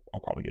 yeah, I'll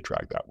probably get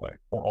dragged that way,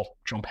 or I'll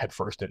jump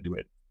headfirst into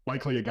it,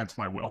 likely against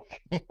my will.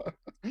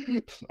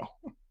 So.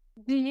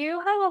 Do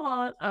you have a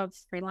lot of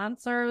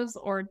freelancers,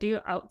 or do you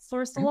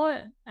outsource a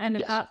lot? And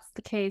if that's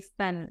the case,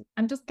 then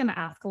I'm just going to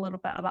ask a little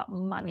bit about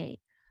money.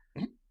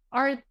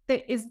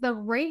 Is the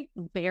rate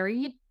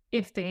varied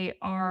if they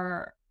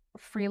are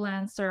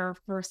freelancer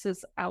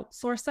versus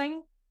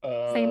outsourcing?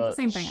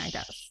 Same thing, I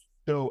guess.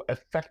 So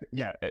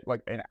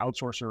like an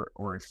outsourcer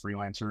or a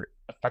freelancer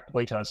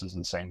effectively to us is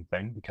the same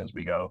thing, because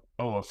we go,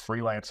 oh, a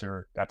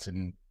freelancer, that's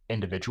an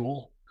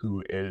individual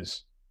who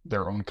is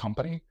their own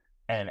company,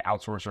 and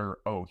outsourcer,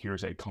 oh,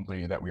 here's a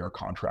company that we are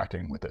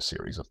contracting with a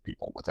series of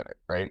people within it,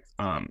 right?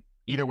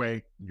 Either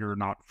way, you're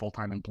not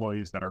full-time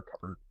employees that are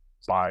covered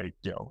by,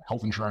 you know,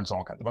 health insurance,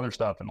 all kinds of other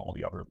stuff, and all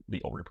the other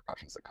legal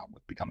repercussions that come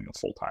with becoming a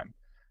full-time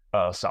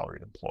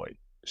salaried employee.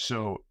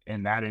 So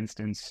in that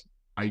instance,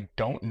 I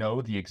don't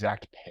know the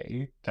exact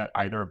pay that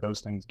either of those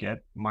things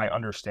get. My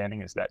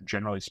understanding is that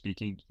generally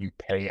speaking, you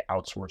pay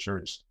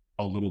outsourcers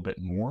a little bit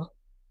more,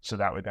 so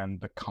that way then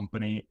the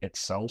company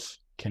itself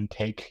can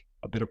take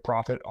a bit of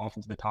profit off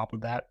of the top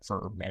of that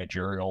for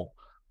managerial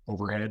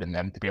overhead, and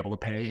then to be able to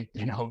pay,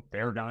 you know,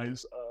 their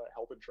guys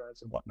health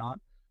insurance and whatnot.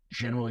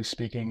 Generally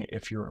speaking,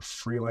 if you're a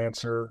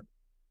freelancer,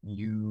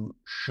 you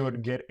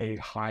should get a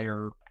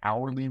higher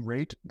hourly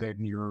rate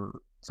than your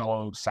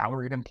fellow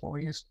salaried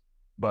employees,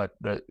 but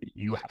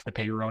you have to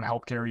pay your own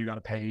healthcare, you got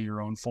to pay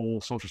your own full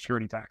Social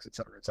Security tax, et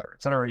cetera, et cetera,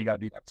 et cetera. You got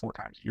to do that 4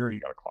 times a year.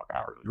 You got to clock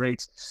hourly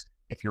rates.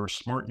 If you're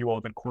smart, you will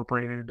have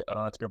incorporated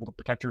to be able to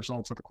protect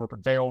yourself with a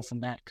corporate veil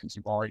from that, because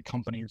you are a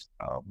company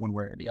one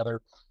way or the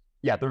other.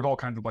 yeah, there's all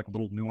kinds of like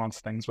little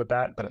nuanced things with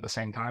that. But at the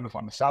same time, if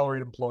I'm a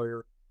salaried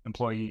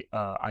employee,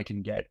 I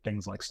can get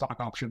things like stock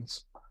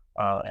options,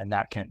 and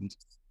that can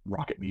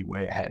rocket me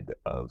way ahead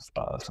of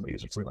somebody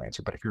who's a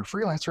freelancer. But if you're a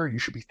freelancer, you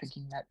should be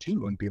thinking that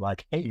too, and be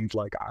like, hey,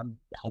 like I'm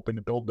helping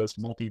to build this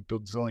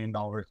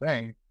multi-billion-dollar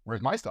thing.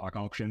 Whereas my stock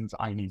options,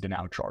 I need to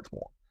now charge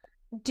more.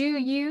 Do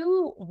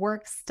you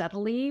work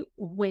steadily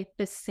with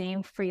the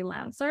same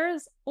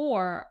freelancers,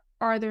 or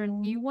are there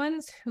new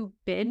ones who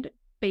bid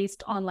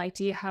based on, like,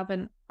 do you have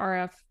an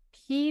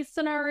RFP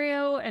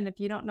scenario? And if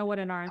you don't know what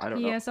an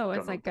RFP is, so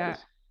it's like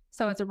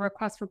it's a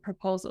request for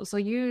proposal. So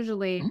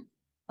usually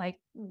like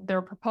there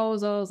are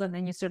proposals and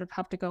then you sort of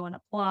have to go and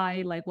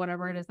apply like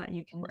whatever it is that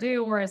you can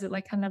do, or is it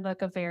like kind of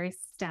like a very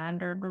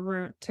standard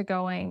route to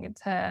going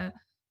to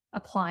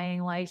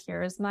applying, like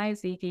here's my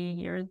CV,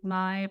 here's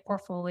my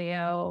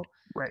portfolio,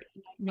 Right.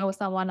 know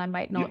someone, I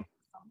might know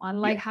someone,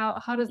 like how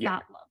does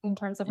that look in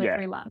terms of a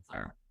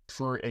freelancer?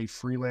 For a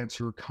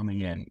freelancer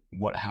coming in,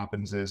 what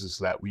happens is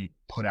that we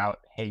put out,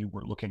 hey,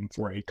 we're looking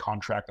for a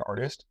contract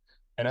artist,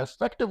 and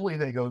effectively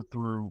they go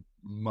through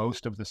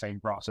most of the same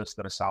process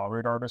that a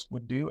salaried artist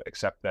would do,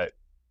 except that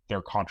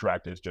their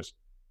contract is just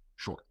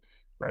short,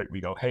 right?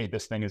 We go, hey,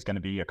 this thing is going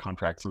to be a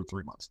contract for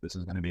 3 months. This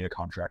is going to be a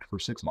contract for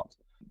 6 months.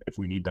 If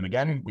we need them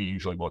again, we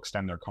usually will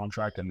extend their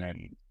contract, and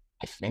then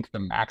I think the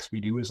max we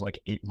do is like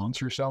 8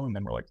 months or so, and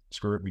then we're like,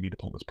 screw it, we need to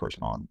pull this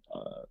person on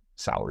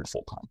salaried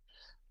full time.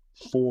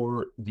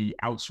 For the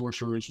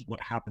outsourcers, what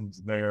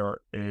happens there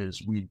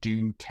is we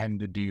do tend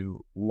to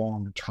do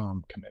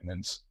long-term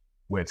commitments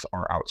with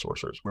our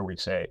outsourcers, where we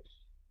say,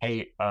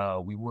 hey,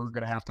 we were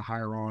going to have to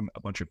hire on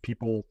a bunch of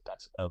people.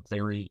 That's a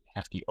very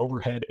hefty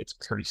overhead. It's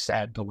very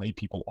sad to lay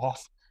people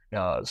off.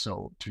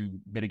 So to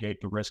mitigate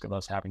the risk of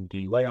us having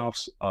to do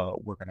layoffs,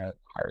 we're going to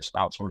hire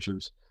some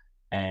outsourcers,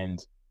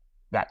 and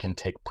that can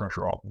take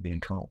pressure off of the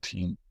internal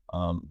team.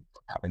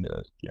 Having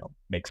to,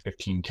 make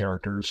 15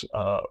 characters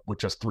with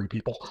just 3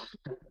 people.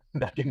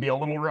 That can be a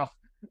little rough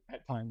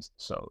at times.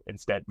 So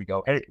instead we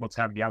go, hey, let's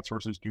have the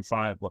outsourcers do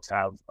 5. Let's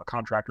have a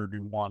contractor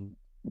do 1.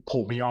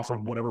 Pull me off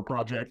of whatever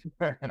project,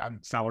 and I'm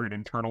salaried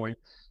internally.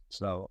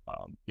 So,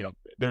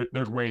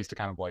 there's ways to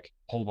kind of like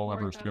pull the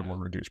levers to be able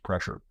to reduce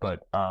pressure.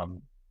 But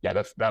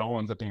that all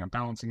ends up being a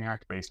balancing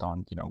act based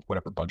on,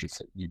 whatever budgets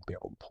that you'd be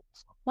able to pull.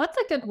 What's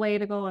a good way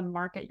to go and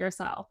market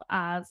yourself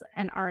as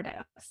an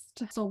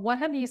artist? So what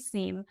have you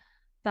seen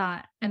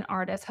that an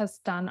artist has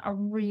done a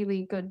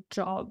really good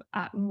job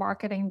at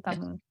marketing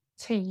them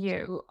to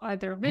you,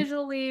 either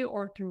visually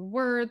or through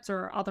words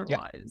or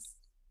otherwise?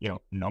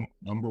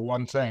 Number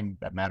one thing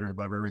that matters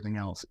above everything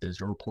else is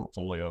your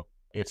portfolio.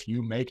 If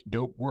you make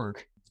dope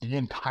work, the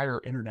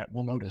entire internet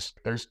will notice.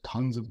 There's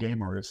tons of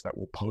game artists that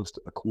will post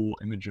a cool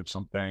image of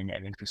something,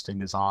 an interesting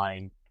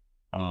design,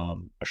 a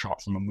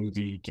shot from a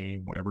movie,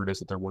 game, whatever it is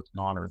that they're working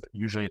on, or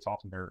usually it's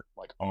often their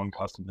like own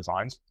custom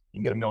designs. You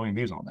can get 1 million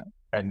views on that,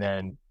 and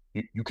then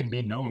you can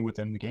be known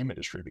within the game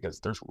industry, because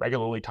there's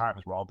regularly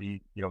times where I'll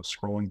be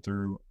scrolling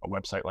through a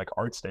website like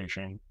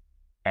ArtStation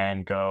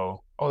and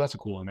go, oh, that's a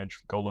cool image.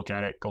 Go look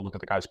at it. Go look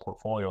at the guy's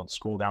portfolio and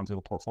scroll down through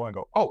the portfolio and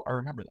go, oh, I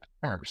remember that.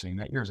 I remember seeing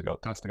that years ago.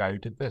 That's the guy who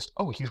did this.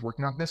 Oh, he's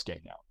working on this game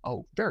now.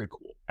 Oh, very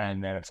cool.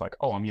 And then it's like,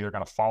 oh, I'm either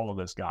going to follow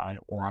this guy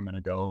or I'm going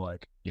to go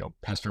like,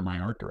 pester my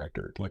art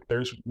director. Like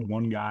there's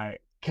one guy,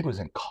 kid was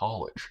in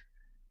college,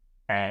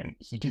 and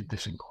he did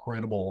this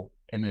incredible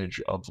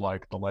image of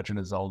like The Legend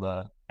of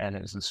Zelda. And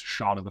it was this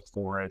shot of the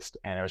forest,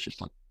 and it was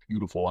just like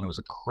beautiful. And it was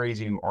a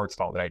crazy new art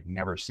style that I'd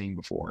never seen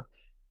before,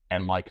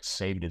 and like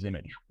saved his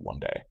image one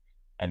day.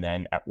 And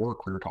then at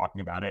work, we were talking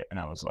about it, and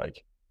I was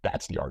like,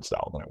 that's the art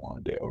style that I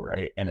want to do,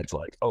 right? And it's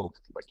like, oh,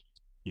 like,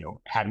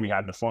 had we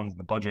had the funds and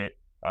the budget,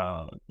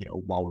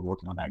 while we're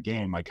working on that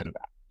game, I could have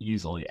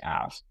easily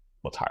asked,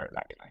 let's hire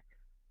that guy.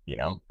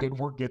 Good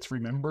work gets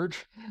remembered.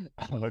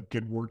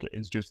 Good work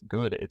is just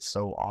good. It's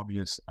so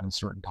obvious at a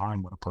certain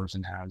time when a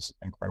person has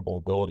incredible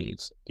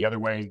abilities. The other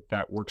way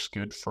that works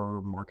good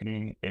for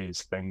marketing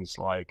is things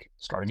like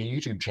starting a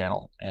YouTube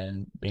channel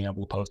and being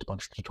able to post a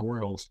bunch of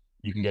tutorials.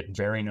 You can get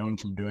very known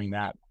from doing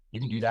that.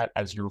 You can do that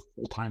as your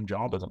full-time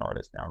job as an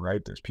artist now,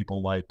 right? There's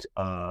people like,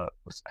 I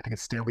think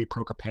it's Stanley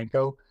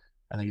Prokopenko.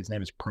 I think his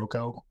name is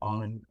Proko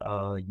on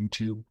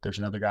YouTube. There's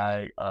another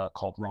guy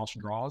called Ross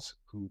Draws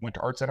who went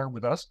to Art Center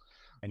with us,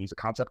 and he's a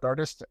concept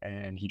artist,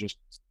 and he just,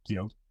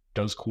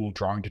 does cool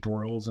drawing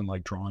tutorials and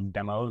like drawing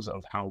demos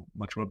of how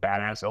much of a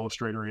badass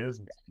illustrator he is.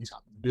 And he's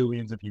got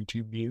billions of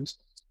YouTube views.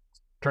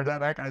 Turns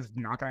out that guy's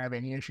not going to have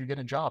any issue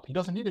getting a job. He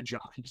doesn't need a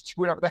job. He can do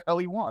whatever the hell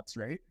he wants,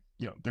 right?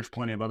 There's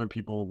plenty of other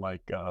people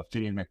like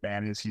Fidian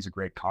McManus. He's a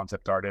great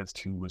concept artist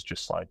who was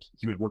just like,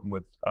 he was working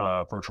with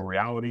virtual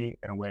reality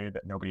in a way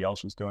that nobody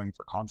else was doing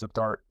for concept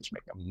art. He's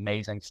making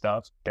amazing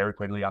stuff. Very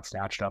quickly got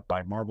snatched up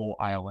by Marvel,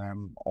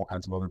 ILM, all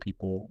kinds of other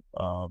people.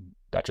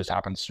 That just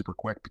happens super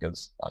quick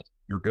because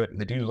you're good.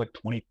 And the dude was like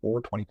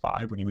 24,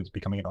 25 when he was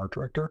becoming an art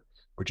director,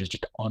 which is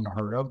just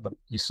unheard of, but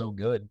he's so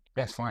good.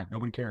 That's fine.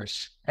 Nobody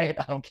cares. Hey,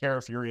 I don't care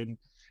if you're in,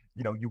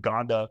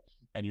 Uganda,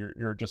 and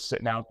you're just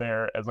sitting out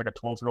there as like a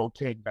 12-year-old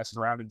kid messing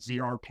around in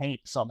VR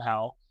paint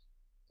somehow.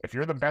 if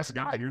you're the best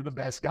guy, you're the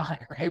best guy,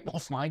 right? We'll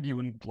find you,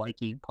 and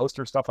like you post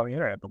your stuff on the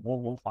internet, but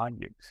we'll find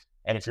you.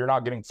 And if you're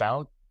not getting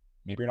found,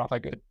 maybe you're not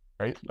that good,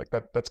 right? Like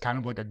that's kind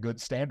of like a good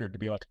standard to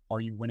be like,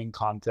 are you winning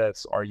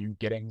contests? Are you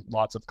getting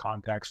lots of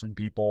contacts from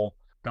people?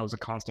 That was a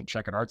constant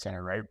check at Art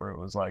Center, right? Where it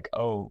was like,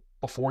 oh,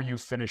 before you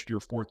finished your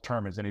 4th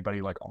term, has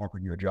anybody like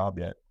offered you a job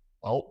yet?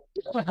 Oh,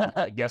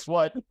 guess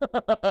what?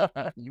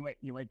 you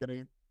ain't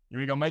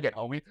gonna make it,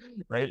 homie,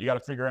 right? You got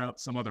to figure out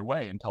some other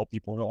way and tell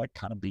people to like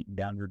kind of beating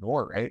down your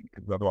door, right?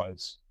 Because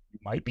otherwise you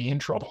might be in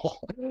trouble.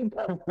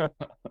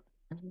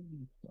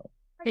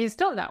 Are you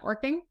still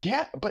networking?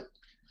 Yeah, but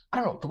I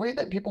don't know, the way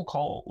that people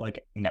call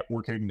like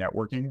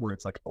networking, where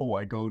it's like, oh,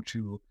 I go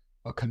to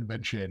a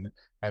convention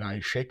and I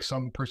shake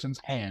some person's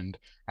hand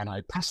and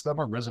I pass them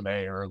a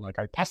resume, or like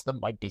I pass them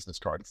my business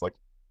card. It's like,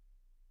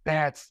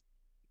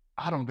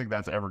 I don't think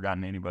that's ever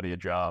gotten anybody a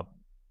job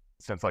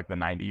since like the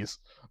 90s.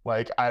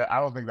 Like, I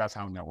don't think that's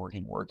how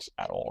networking works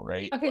at all,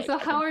 right? Okay, like, so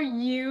how are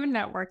you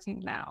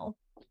networking now?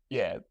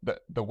 Yeah,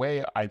 the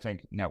way I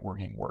think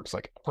networking works,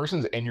 like a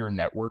person's in your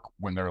network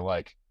when they're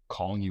like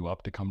calling you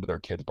up to come to their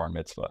kid's bar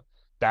mitzvah.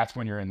 That's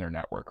when you're in their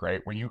network,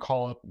 right? When you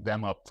call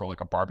them up for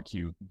like a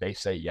barbecue, they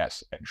say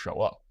yes and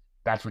show up.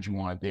 That's what you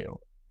want to do.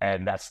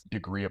 And that's the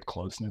degree of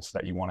closeness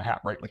that you want to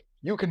have, right? Like,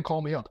 you can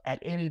call me up at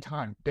any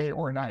time, day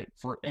or night,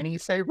 for any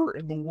favor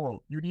in the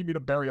world. You need me to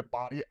bury a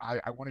body, I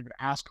won't even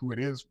ask who it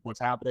is, what's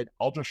happening.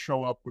 I'll just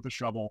show up with a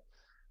shovel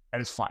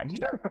and it's fine.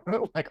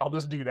 Like, I'll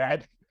just do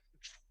that.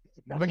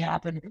 Nothing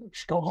happened.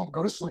 Just go home,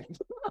 go to sleep.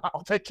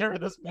 I'll take care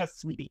of this mess,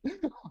 sweetie.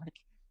 Like,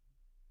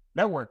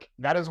 network,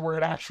 that is where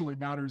it actually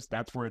matters.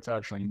 That's where it's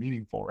actually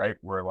meaningful, right?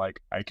 Where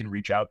like I can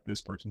reach out,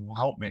 this person will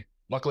help me.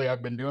 Luckily,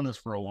 I've been doing this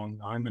for a long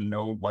time and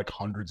know like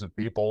hundreds of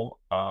people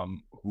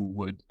who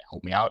would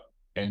help me out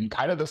in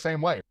kind of the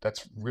same way.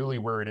 That's really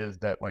where it is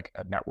that like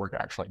a network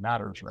actually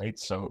matters, right?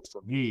 So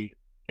for me,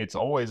 it's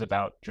always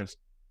about just,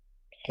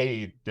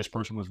 hey, this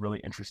person was really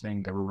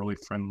interesting. They were really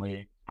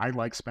friendly. I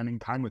like spending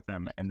time with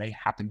them and they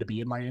happen to be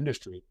in my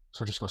industry.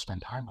 So just go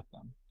spend time with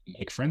them.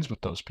 Make friends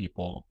with those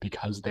people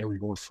because they were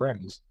your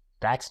friends.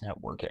 That's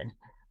networking.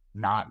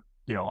 Not,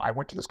 I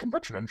went to this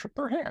convention and shook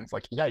their hands.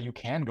 Like, yeah, you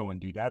can go and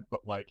do that,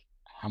 but like,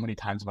 how many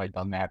times have I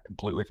done that?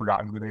 Completely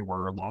forgotten who they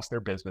were, lost their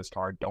business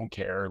card, don't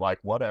care, like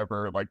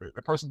whatever. Like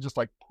the person just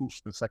like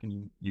poof the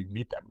second you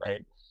meet them,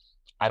 right?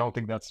 I don't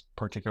think that's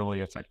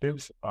particularly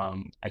effective.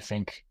 I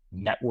think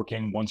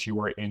networking once you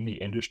are in the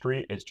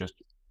industry is just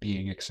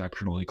being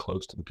exceptionally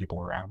close to the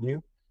people around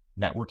you.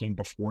 Networking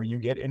before you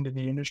get into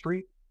the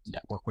industry,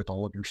 network with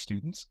all of your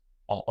students,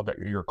 all of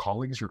your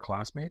colleagues, your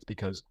classmates,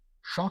 because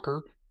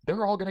shocker,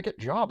 they're all going to get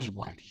jobs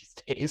one of these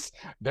days.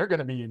 They're going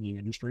to be in the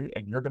industry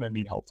and you're going to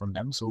need help from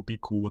them. So be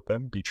cool with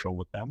them, be chill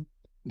with them.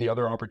 The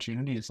other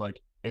opportunity is like,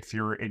 if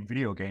you're in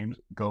video games,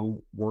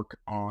 go work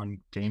on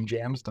game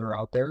jams that are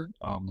out there.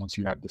 Once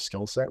you have the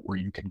skill set where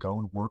you can go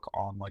and work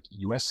on like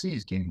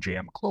USC's game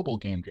jam, global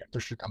game jam,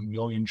 there's just a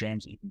million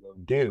jams that you can go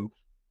and do,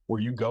 where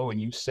you go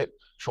and you sit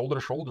shoulder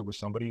to shoulder with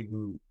somebody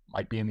who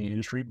might be in the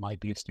industry, might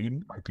be a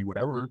student, might be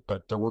whatever,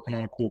 but they're working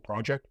on a cool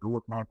project. You're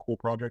working on a cool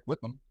project with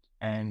them.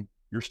 And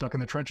you're stuck in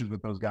the trenches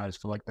with those guys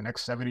for like the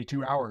next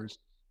 72 hours.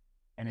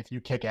 And if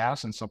you kick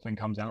ass and something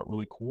comes out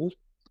really cool,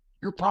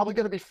 you're probably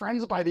going to be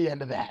friends by the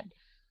end of that.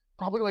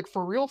 Probably like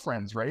for real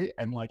friends, right?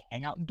 And like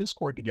hang out in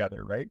Discord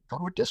together, right? Go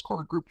to a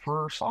Discord group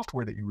for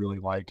software that you really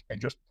like and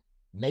just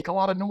make a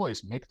lot of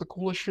noise. Make the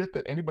coolest shit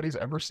that anybody's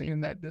ever seen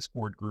in that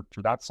Discord group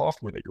for that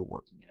software that you're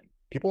working in.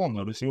 People will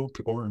notice you.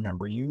 People will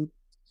remember you.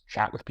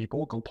 Chat with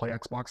people. Go play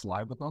Xbox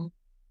Live with them.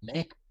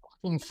 Make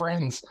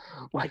friends.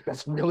 Like,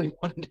 that's really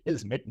what it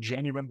is. Make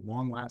genuine,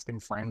 long-lasting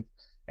friends.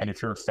 And if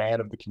you're a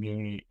fan of the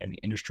community and the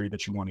industry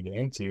that you want to get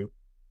into,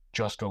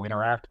 just go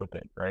interact with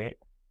it, right?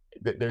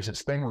 There's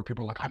this thing where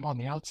people are like, I'm on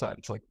the outside.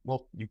 It's like,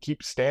 well, you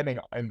keep standing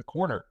in the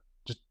corner.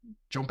 Just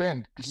jump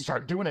in. Just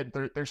start doing it.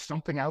 There's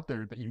something out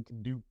there that you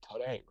can do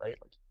today, right?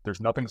 Like,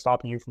 there's nothing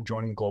stopping you from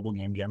joining the Global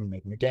Game Jam and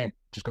making a game.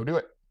 Just go do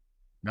it.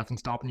 Nothing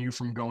stopping you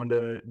from going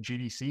to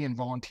GDC and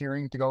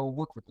volunteering to go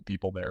work with the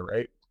people there,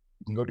 right?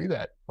 You can go do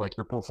that. Like,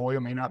 your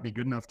portfolio may not be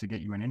good enough to get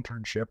you an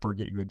internship or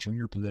get you a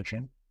junior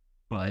position,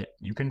 but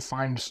you can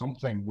find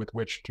something with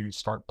which to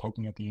start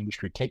poking at the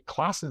industry. Take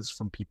classes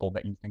from people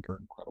that you think are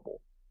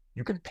incredible.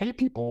 You can pay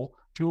people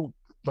to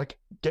like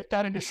get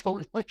that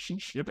initial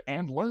relationship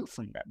and learn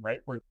from them, right?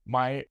 Where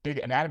my big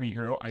anatomy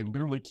hero, I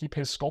literally keep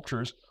his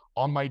sculptures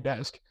on my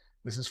desk.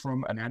 This is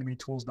from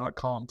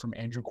anatomytools.com from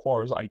Andrew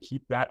Quarles. I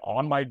keep that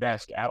on my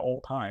desk at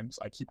all times.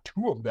 I keep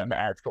 2 of them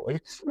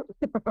actually.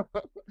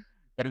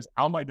 That is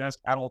on my desk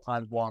at all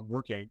times while I'm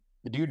working.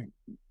 The dude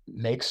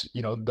makes,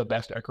 the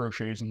best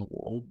crochets in the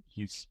world.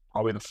 He's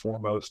probably the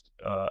foremost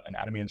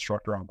anatomy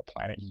instructor on the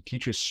planet. He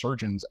teaches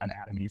surgeons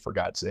anatomy, for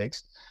God's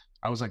sakes.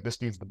 I was like, this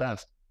dude's the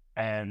best.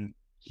 And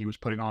he was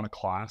putting on a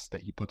class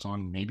that he puts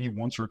on maybe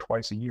once or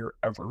twice a year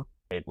ever.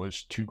 It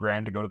was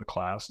 $2,000 to go to the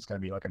class. It's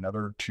going to be like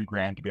another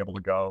 $2,000 to be able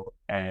to go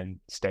and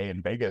stay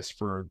in Vegas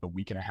for the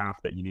week and a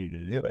half that you needed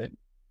to do it.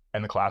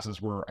 And the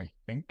classes were, I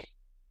think,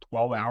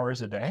 12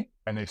 hours a day,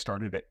 and they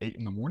started at 8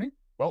 in the morning.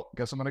 Well,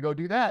 guess I'm going to go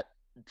do that.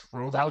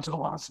 drove out to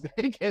Las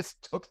Vegas,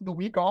 took the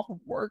week off of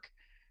work,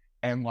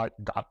 and like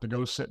got to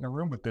go sit in a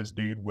room with this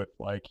dude with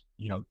like,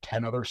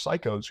 10 other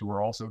psychos who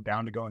were also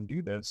down to go and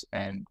do this.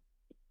 And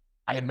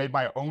I had made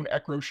my own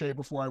ecrochet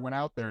before I went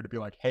out there to be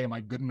like, hey, am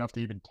I good enough to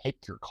even take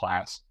your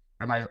class?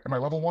 Am I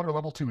level 1 or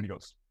level 2? And he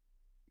goes,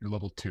 you're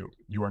level 2.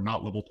 You are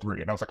not level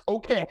 3. And I was like,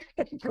 okay,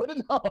 good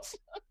enough.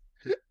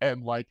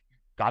 And like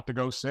got to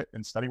go sit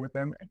and study with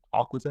him and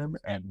talk with him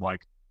and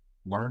like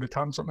learned a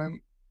ton from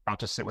him. Got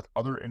to sit with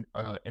other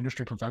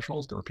industry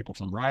professionals. There were people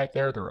from Riot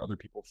there. There were other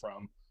people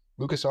from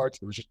LucasArts.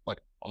 There was just like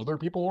other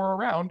people were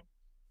around.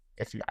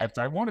 If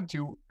I wanted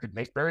to, could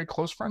make very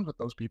close friends with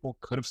those people.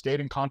 Could have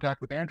stayed in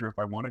contact with Andrew if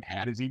I wanted.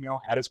 Had his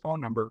email, had his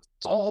phone number.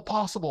 It's all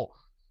possible.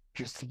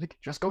 Just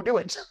go do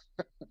it.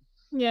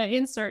 Yeah,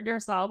 insert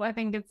yourself. I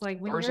think it's like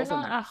when Or you're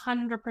something. not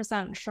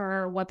 100%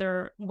 sure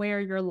where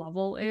your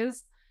level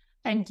is,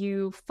 and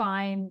you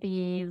find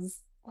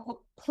these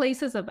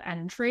places of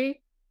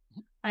entry,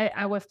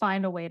 I would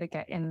find a way to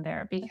get in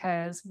there,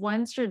 because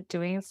once you're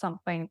doing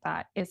something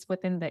that is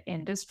within the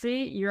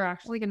industry, you're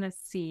actually going to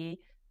see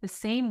the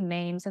same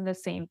names and the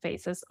same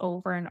faces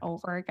over and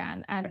over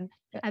again. And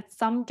at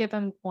some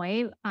given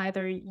point,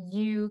 either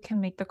you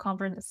can make the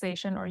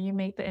conversation or you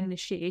make the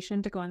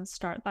initiation to go and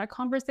start that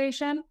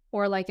conversation.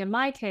 Or like in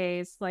my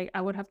case, like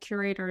I would have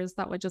curators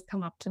that would just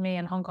come up to me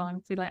in Hong Kong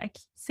and be like, I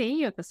keep seeing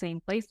you at the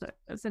same places.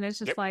 And it's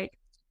just like,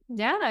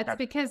 yeah, it's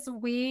because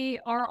we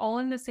are all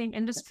in the same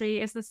industry.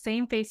 It's the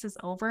same faces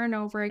over and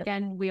over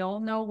again. We all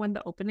know when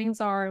the openings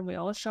are, and we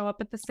all show up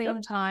at the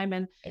same time.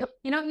 And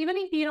even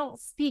if you don't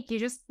speak,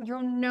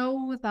 you'll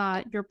know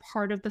that you're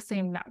part of the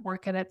same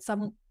network. And at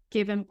some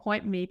given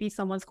point, maybe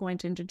someone's going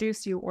to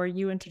introduce you, or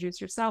you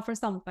introduce yourself, or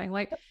something.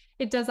 Like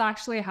it does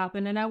actually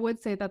happen. And I would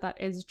say that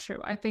that is true.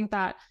 I think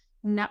that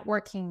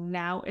networking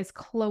now is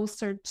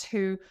closer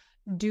to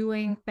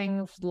doing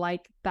things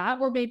like that,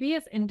 or maybe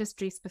it's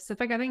industry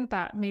specific. I think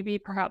that maybe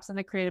perhaps in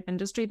the creative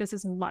industry, this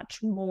is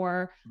much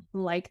more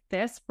like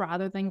this,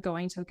 rather than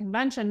going to a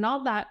convention.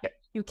 Not that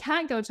you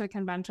can't go to a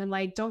convention,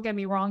 like don't get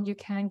me wrong, you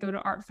can go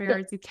to art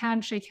fairs, you can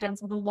shake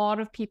hands with a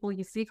lot of people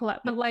you see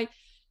collect, but like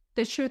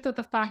the truth of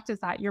the fact is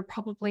that you're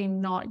probably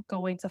not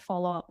going to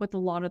follow up with a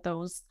lot of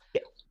those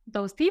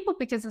people,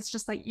 because it's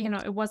just like,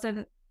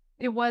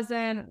 it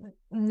wasn't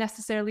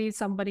necessarily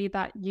somebody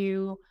that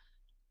you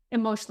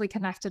emotionally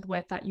connected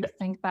with, that you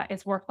think that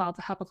it's worthwhile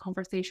to have a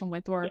conversation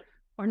with, or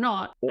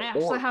not. I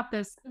actually have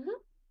this.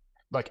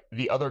 Like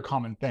the other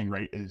common thing,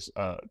 right, is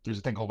there's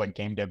a thing called like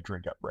Game Dev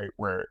Drink Up, right,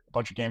 where a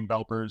bunch of game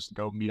developers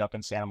go meet up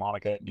in Santa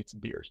Monica and get some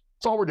beers.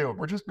 That's all we're doing.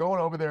 We're just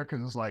going over there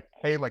because it's like,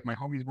 hey, like my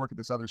homies work at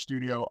this other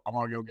studio. I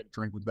want to go get a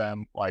drink with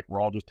them. Like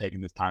we're all just taking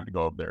this time to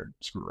go over there and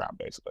screw around,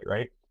 basically,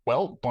 right?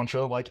 Well, a bunch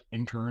of like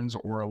interns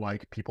or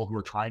like people who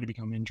are trying to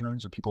become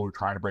interns or people who are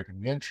trying to break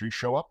into the industry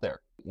show up there.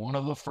 One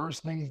of the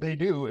first things they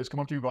do is come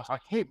up to you and go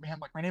like, hey man,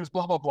 like my name is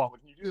blah, blah, blah. When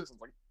you do this,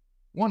 it's like,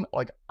 one,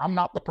 like I'm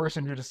not the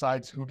person who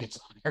decides who gets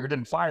hired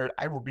and fired.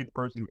 I will be the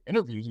person who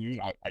interviews you.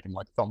 I can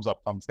like thumbs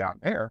up, thumbs down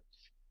there.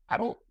 I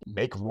don't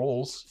make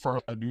roles for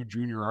a new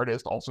junior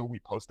artist. Also, we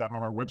post that on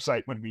our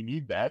website when we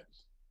need that.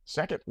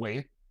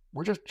 Secondly,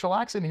 we're just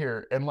chillaxing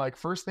here. And like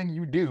first thing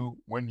you do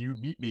when you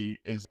meet me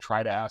is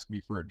try to ask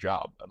me for a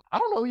job. I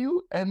don't know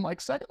you. And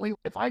like secondly,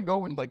 if I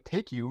go and like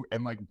take you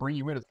and like bring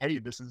you in as, hey,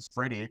 this is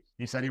Freddie.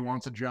 He said he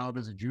wants a job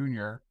as a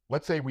junior.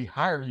 Let's say we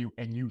hire you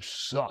and you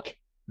suck.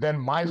 Then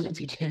my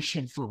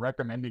reputation for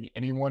recommending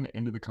anyone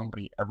into the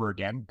company ever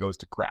again goes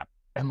to crap.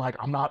 And like,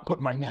 I'm not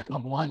putting my neck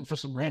on the line for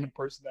some random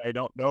person that I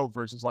don't know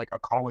versus like a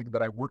colleague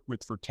that I worked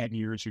with for 10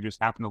 years who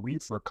just happened to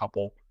leave for a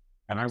couple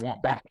and I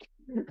want back.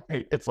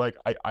 Right? It's like,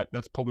 I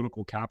that's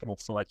political capital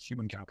for like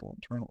human capital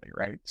internally,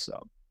 right?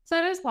 So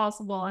it is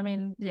possible. I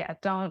mean, yeah,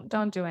 don't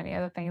do any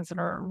of the things that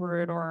are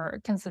rude or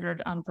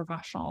considered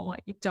unprofessional.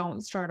 Like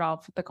don't start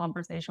off the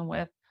conversation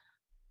with,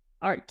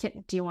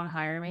 do you want to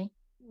hire me?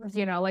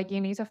 Like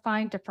you need to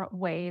find different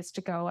ways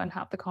to go and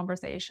have the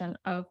conversation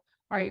of,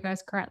 are you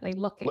guys currently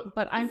looking?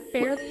 But I'm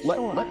fairly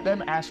sure. Let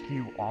them ask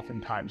you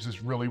oftentimes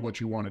is really what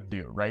you want to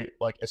do, right?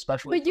 Like,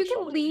 especially. But you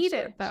can lead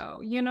it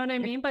though. You know what I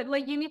mean? But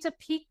like you need to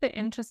pique the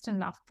interest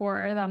enough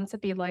for them to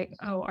be like,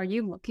 oh, are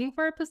you looking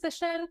for a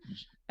position?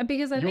 And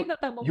because I think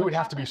that you would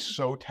have to be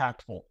so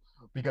tactful,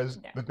 because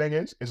the thing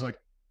is like,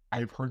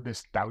 I've heard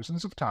this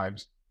thousands of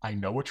times. I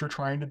know what you're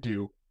trying to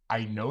do.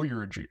 I know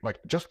you're like,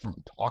 just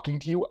from talking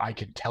to you, I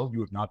can tell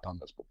you have not done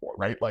this before,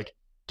 right? Like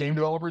game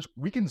developers,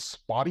 we can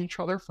spot each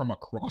other from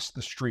across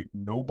the street.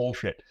 No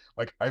bullshit.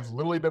 Like I've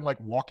literally been like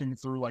walking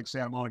through like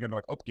Santa Monica and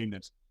like, oh, game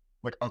devs.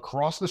 Like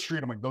across the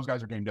street, I'm like, those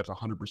guys are game devs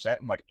 100%.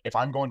 And like, if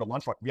I'm going to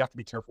lunch, like we have to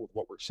be careful with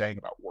what we're saying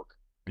about work,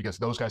 because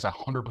those guys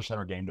 100%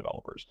 are game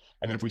developers.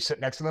 And then if we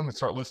sit next to them and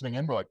start listening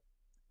in, we're like,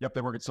 yep,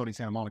 they work at Sony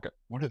Santa Monica.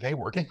 What are they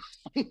working?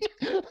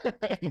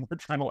 And we're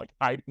trying to like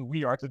hide who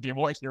we are to the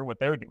voice hear what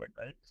they're doing,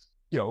 right?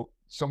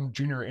 Some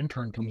junior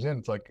intern comes in,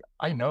 it's like,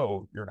 I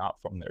know you're not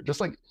from there. Just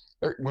like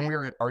when we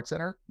were at Art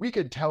Center, we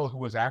could tell who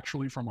was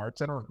actually from Art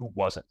Center and who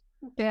wasn't.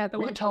 Yeah,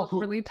 we could tell who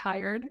really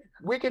tired.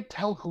 We could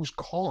tell whose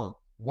car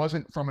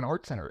wasn't from an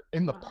Art Center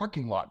in the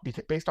parking lot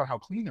based on how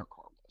clean their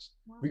car us.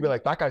 We'd be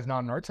like, that guy's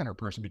not an art center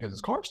person because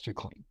his car's too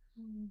clean.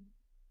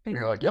 And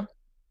you're like, yep.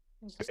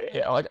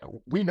 Yeah, like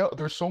we know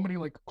there's so many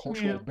like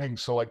cultural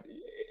things. So like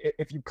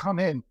if you come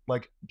in,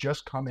 like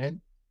just come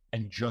in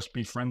and just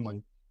be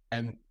friendly.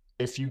 And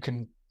if you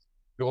can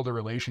build a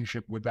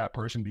relationship with that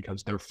person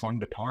because they're fun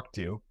to talk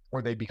to,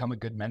 or they become a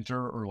good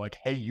mentor, or like,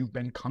 hey, you've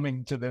been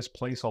coming to this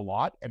place a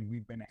lot and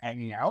we've been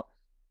hanging out.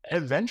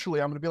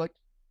 Eventually I'm gonna be like,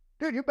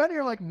 dude, you've been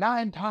here like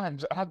 9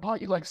 times. I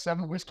bought you like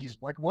 7 whiskeys.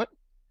 Like, what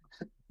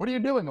are you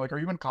doing? Like, are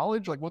you in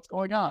college? Like, what's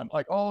going on?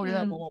 Like, oh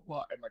yeah, blah, blah,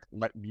 blah. And like,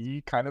 let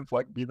me kind of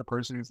like be the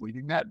person who's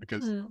leading that,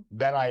 because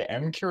then I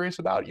am curious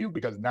about you,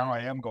 because now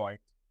I am going,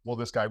 well,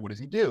 this guy, what does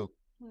he do?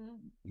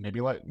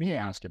 Maybe let me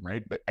ask him,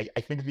 right? But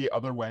I think the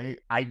other way,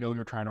 I know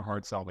you're trying to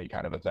hard sell me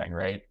kind of a thing,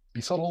 right?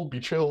 Be subtle,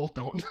 be chill.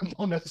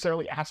 Don't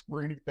necessarily ask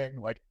for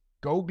anything. Like,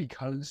 go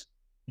because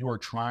you are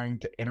trying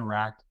to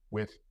interact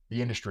with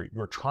the industry.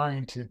 You're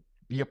trying to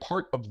be a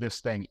part of this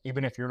thing,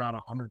 even if you're not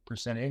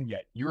 100% in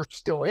yet. You're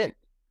still in,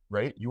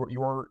 right? You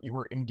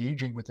are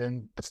engaging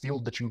within the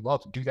field that you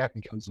love. Do that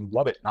because you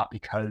love it, not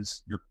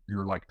because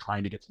you're like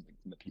trying to get something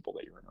from the people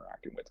that you're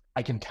interacting with.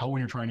 I can tell when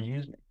you're trying to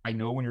use me. I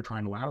know when you're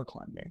trying to ladder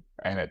climb me,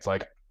 and it's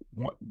like,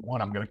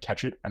 one, I'm gonna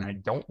catch it, and I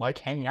don't like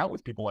hanging out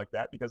with people like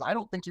that because I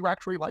don't think you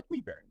actually like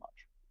me very much.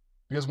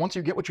 Because once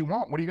you get what you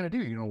want, what are you gonna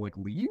do? You know, like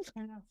leave?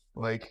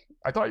 Like,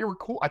 I thought you were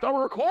cool. I thought we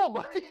were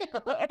cool. I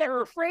thought we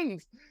were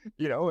friends.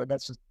 You know, and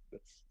that's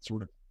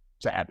sort of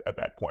sad at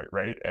that point,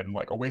 right? And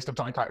like a waste of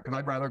time, because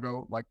I'd rather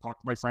go like talk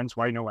to my friends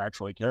who I know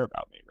actually care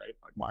about me, right?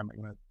 Like, why am I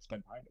gonna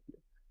spend time with you?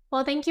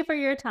 Well, thank you for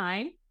your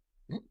time.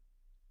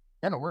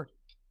 Yeah, no worries.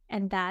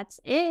 And that's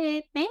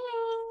it. Thanks.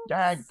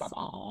 Dang.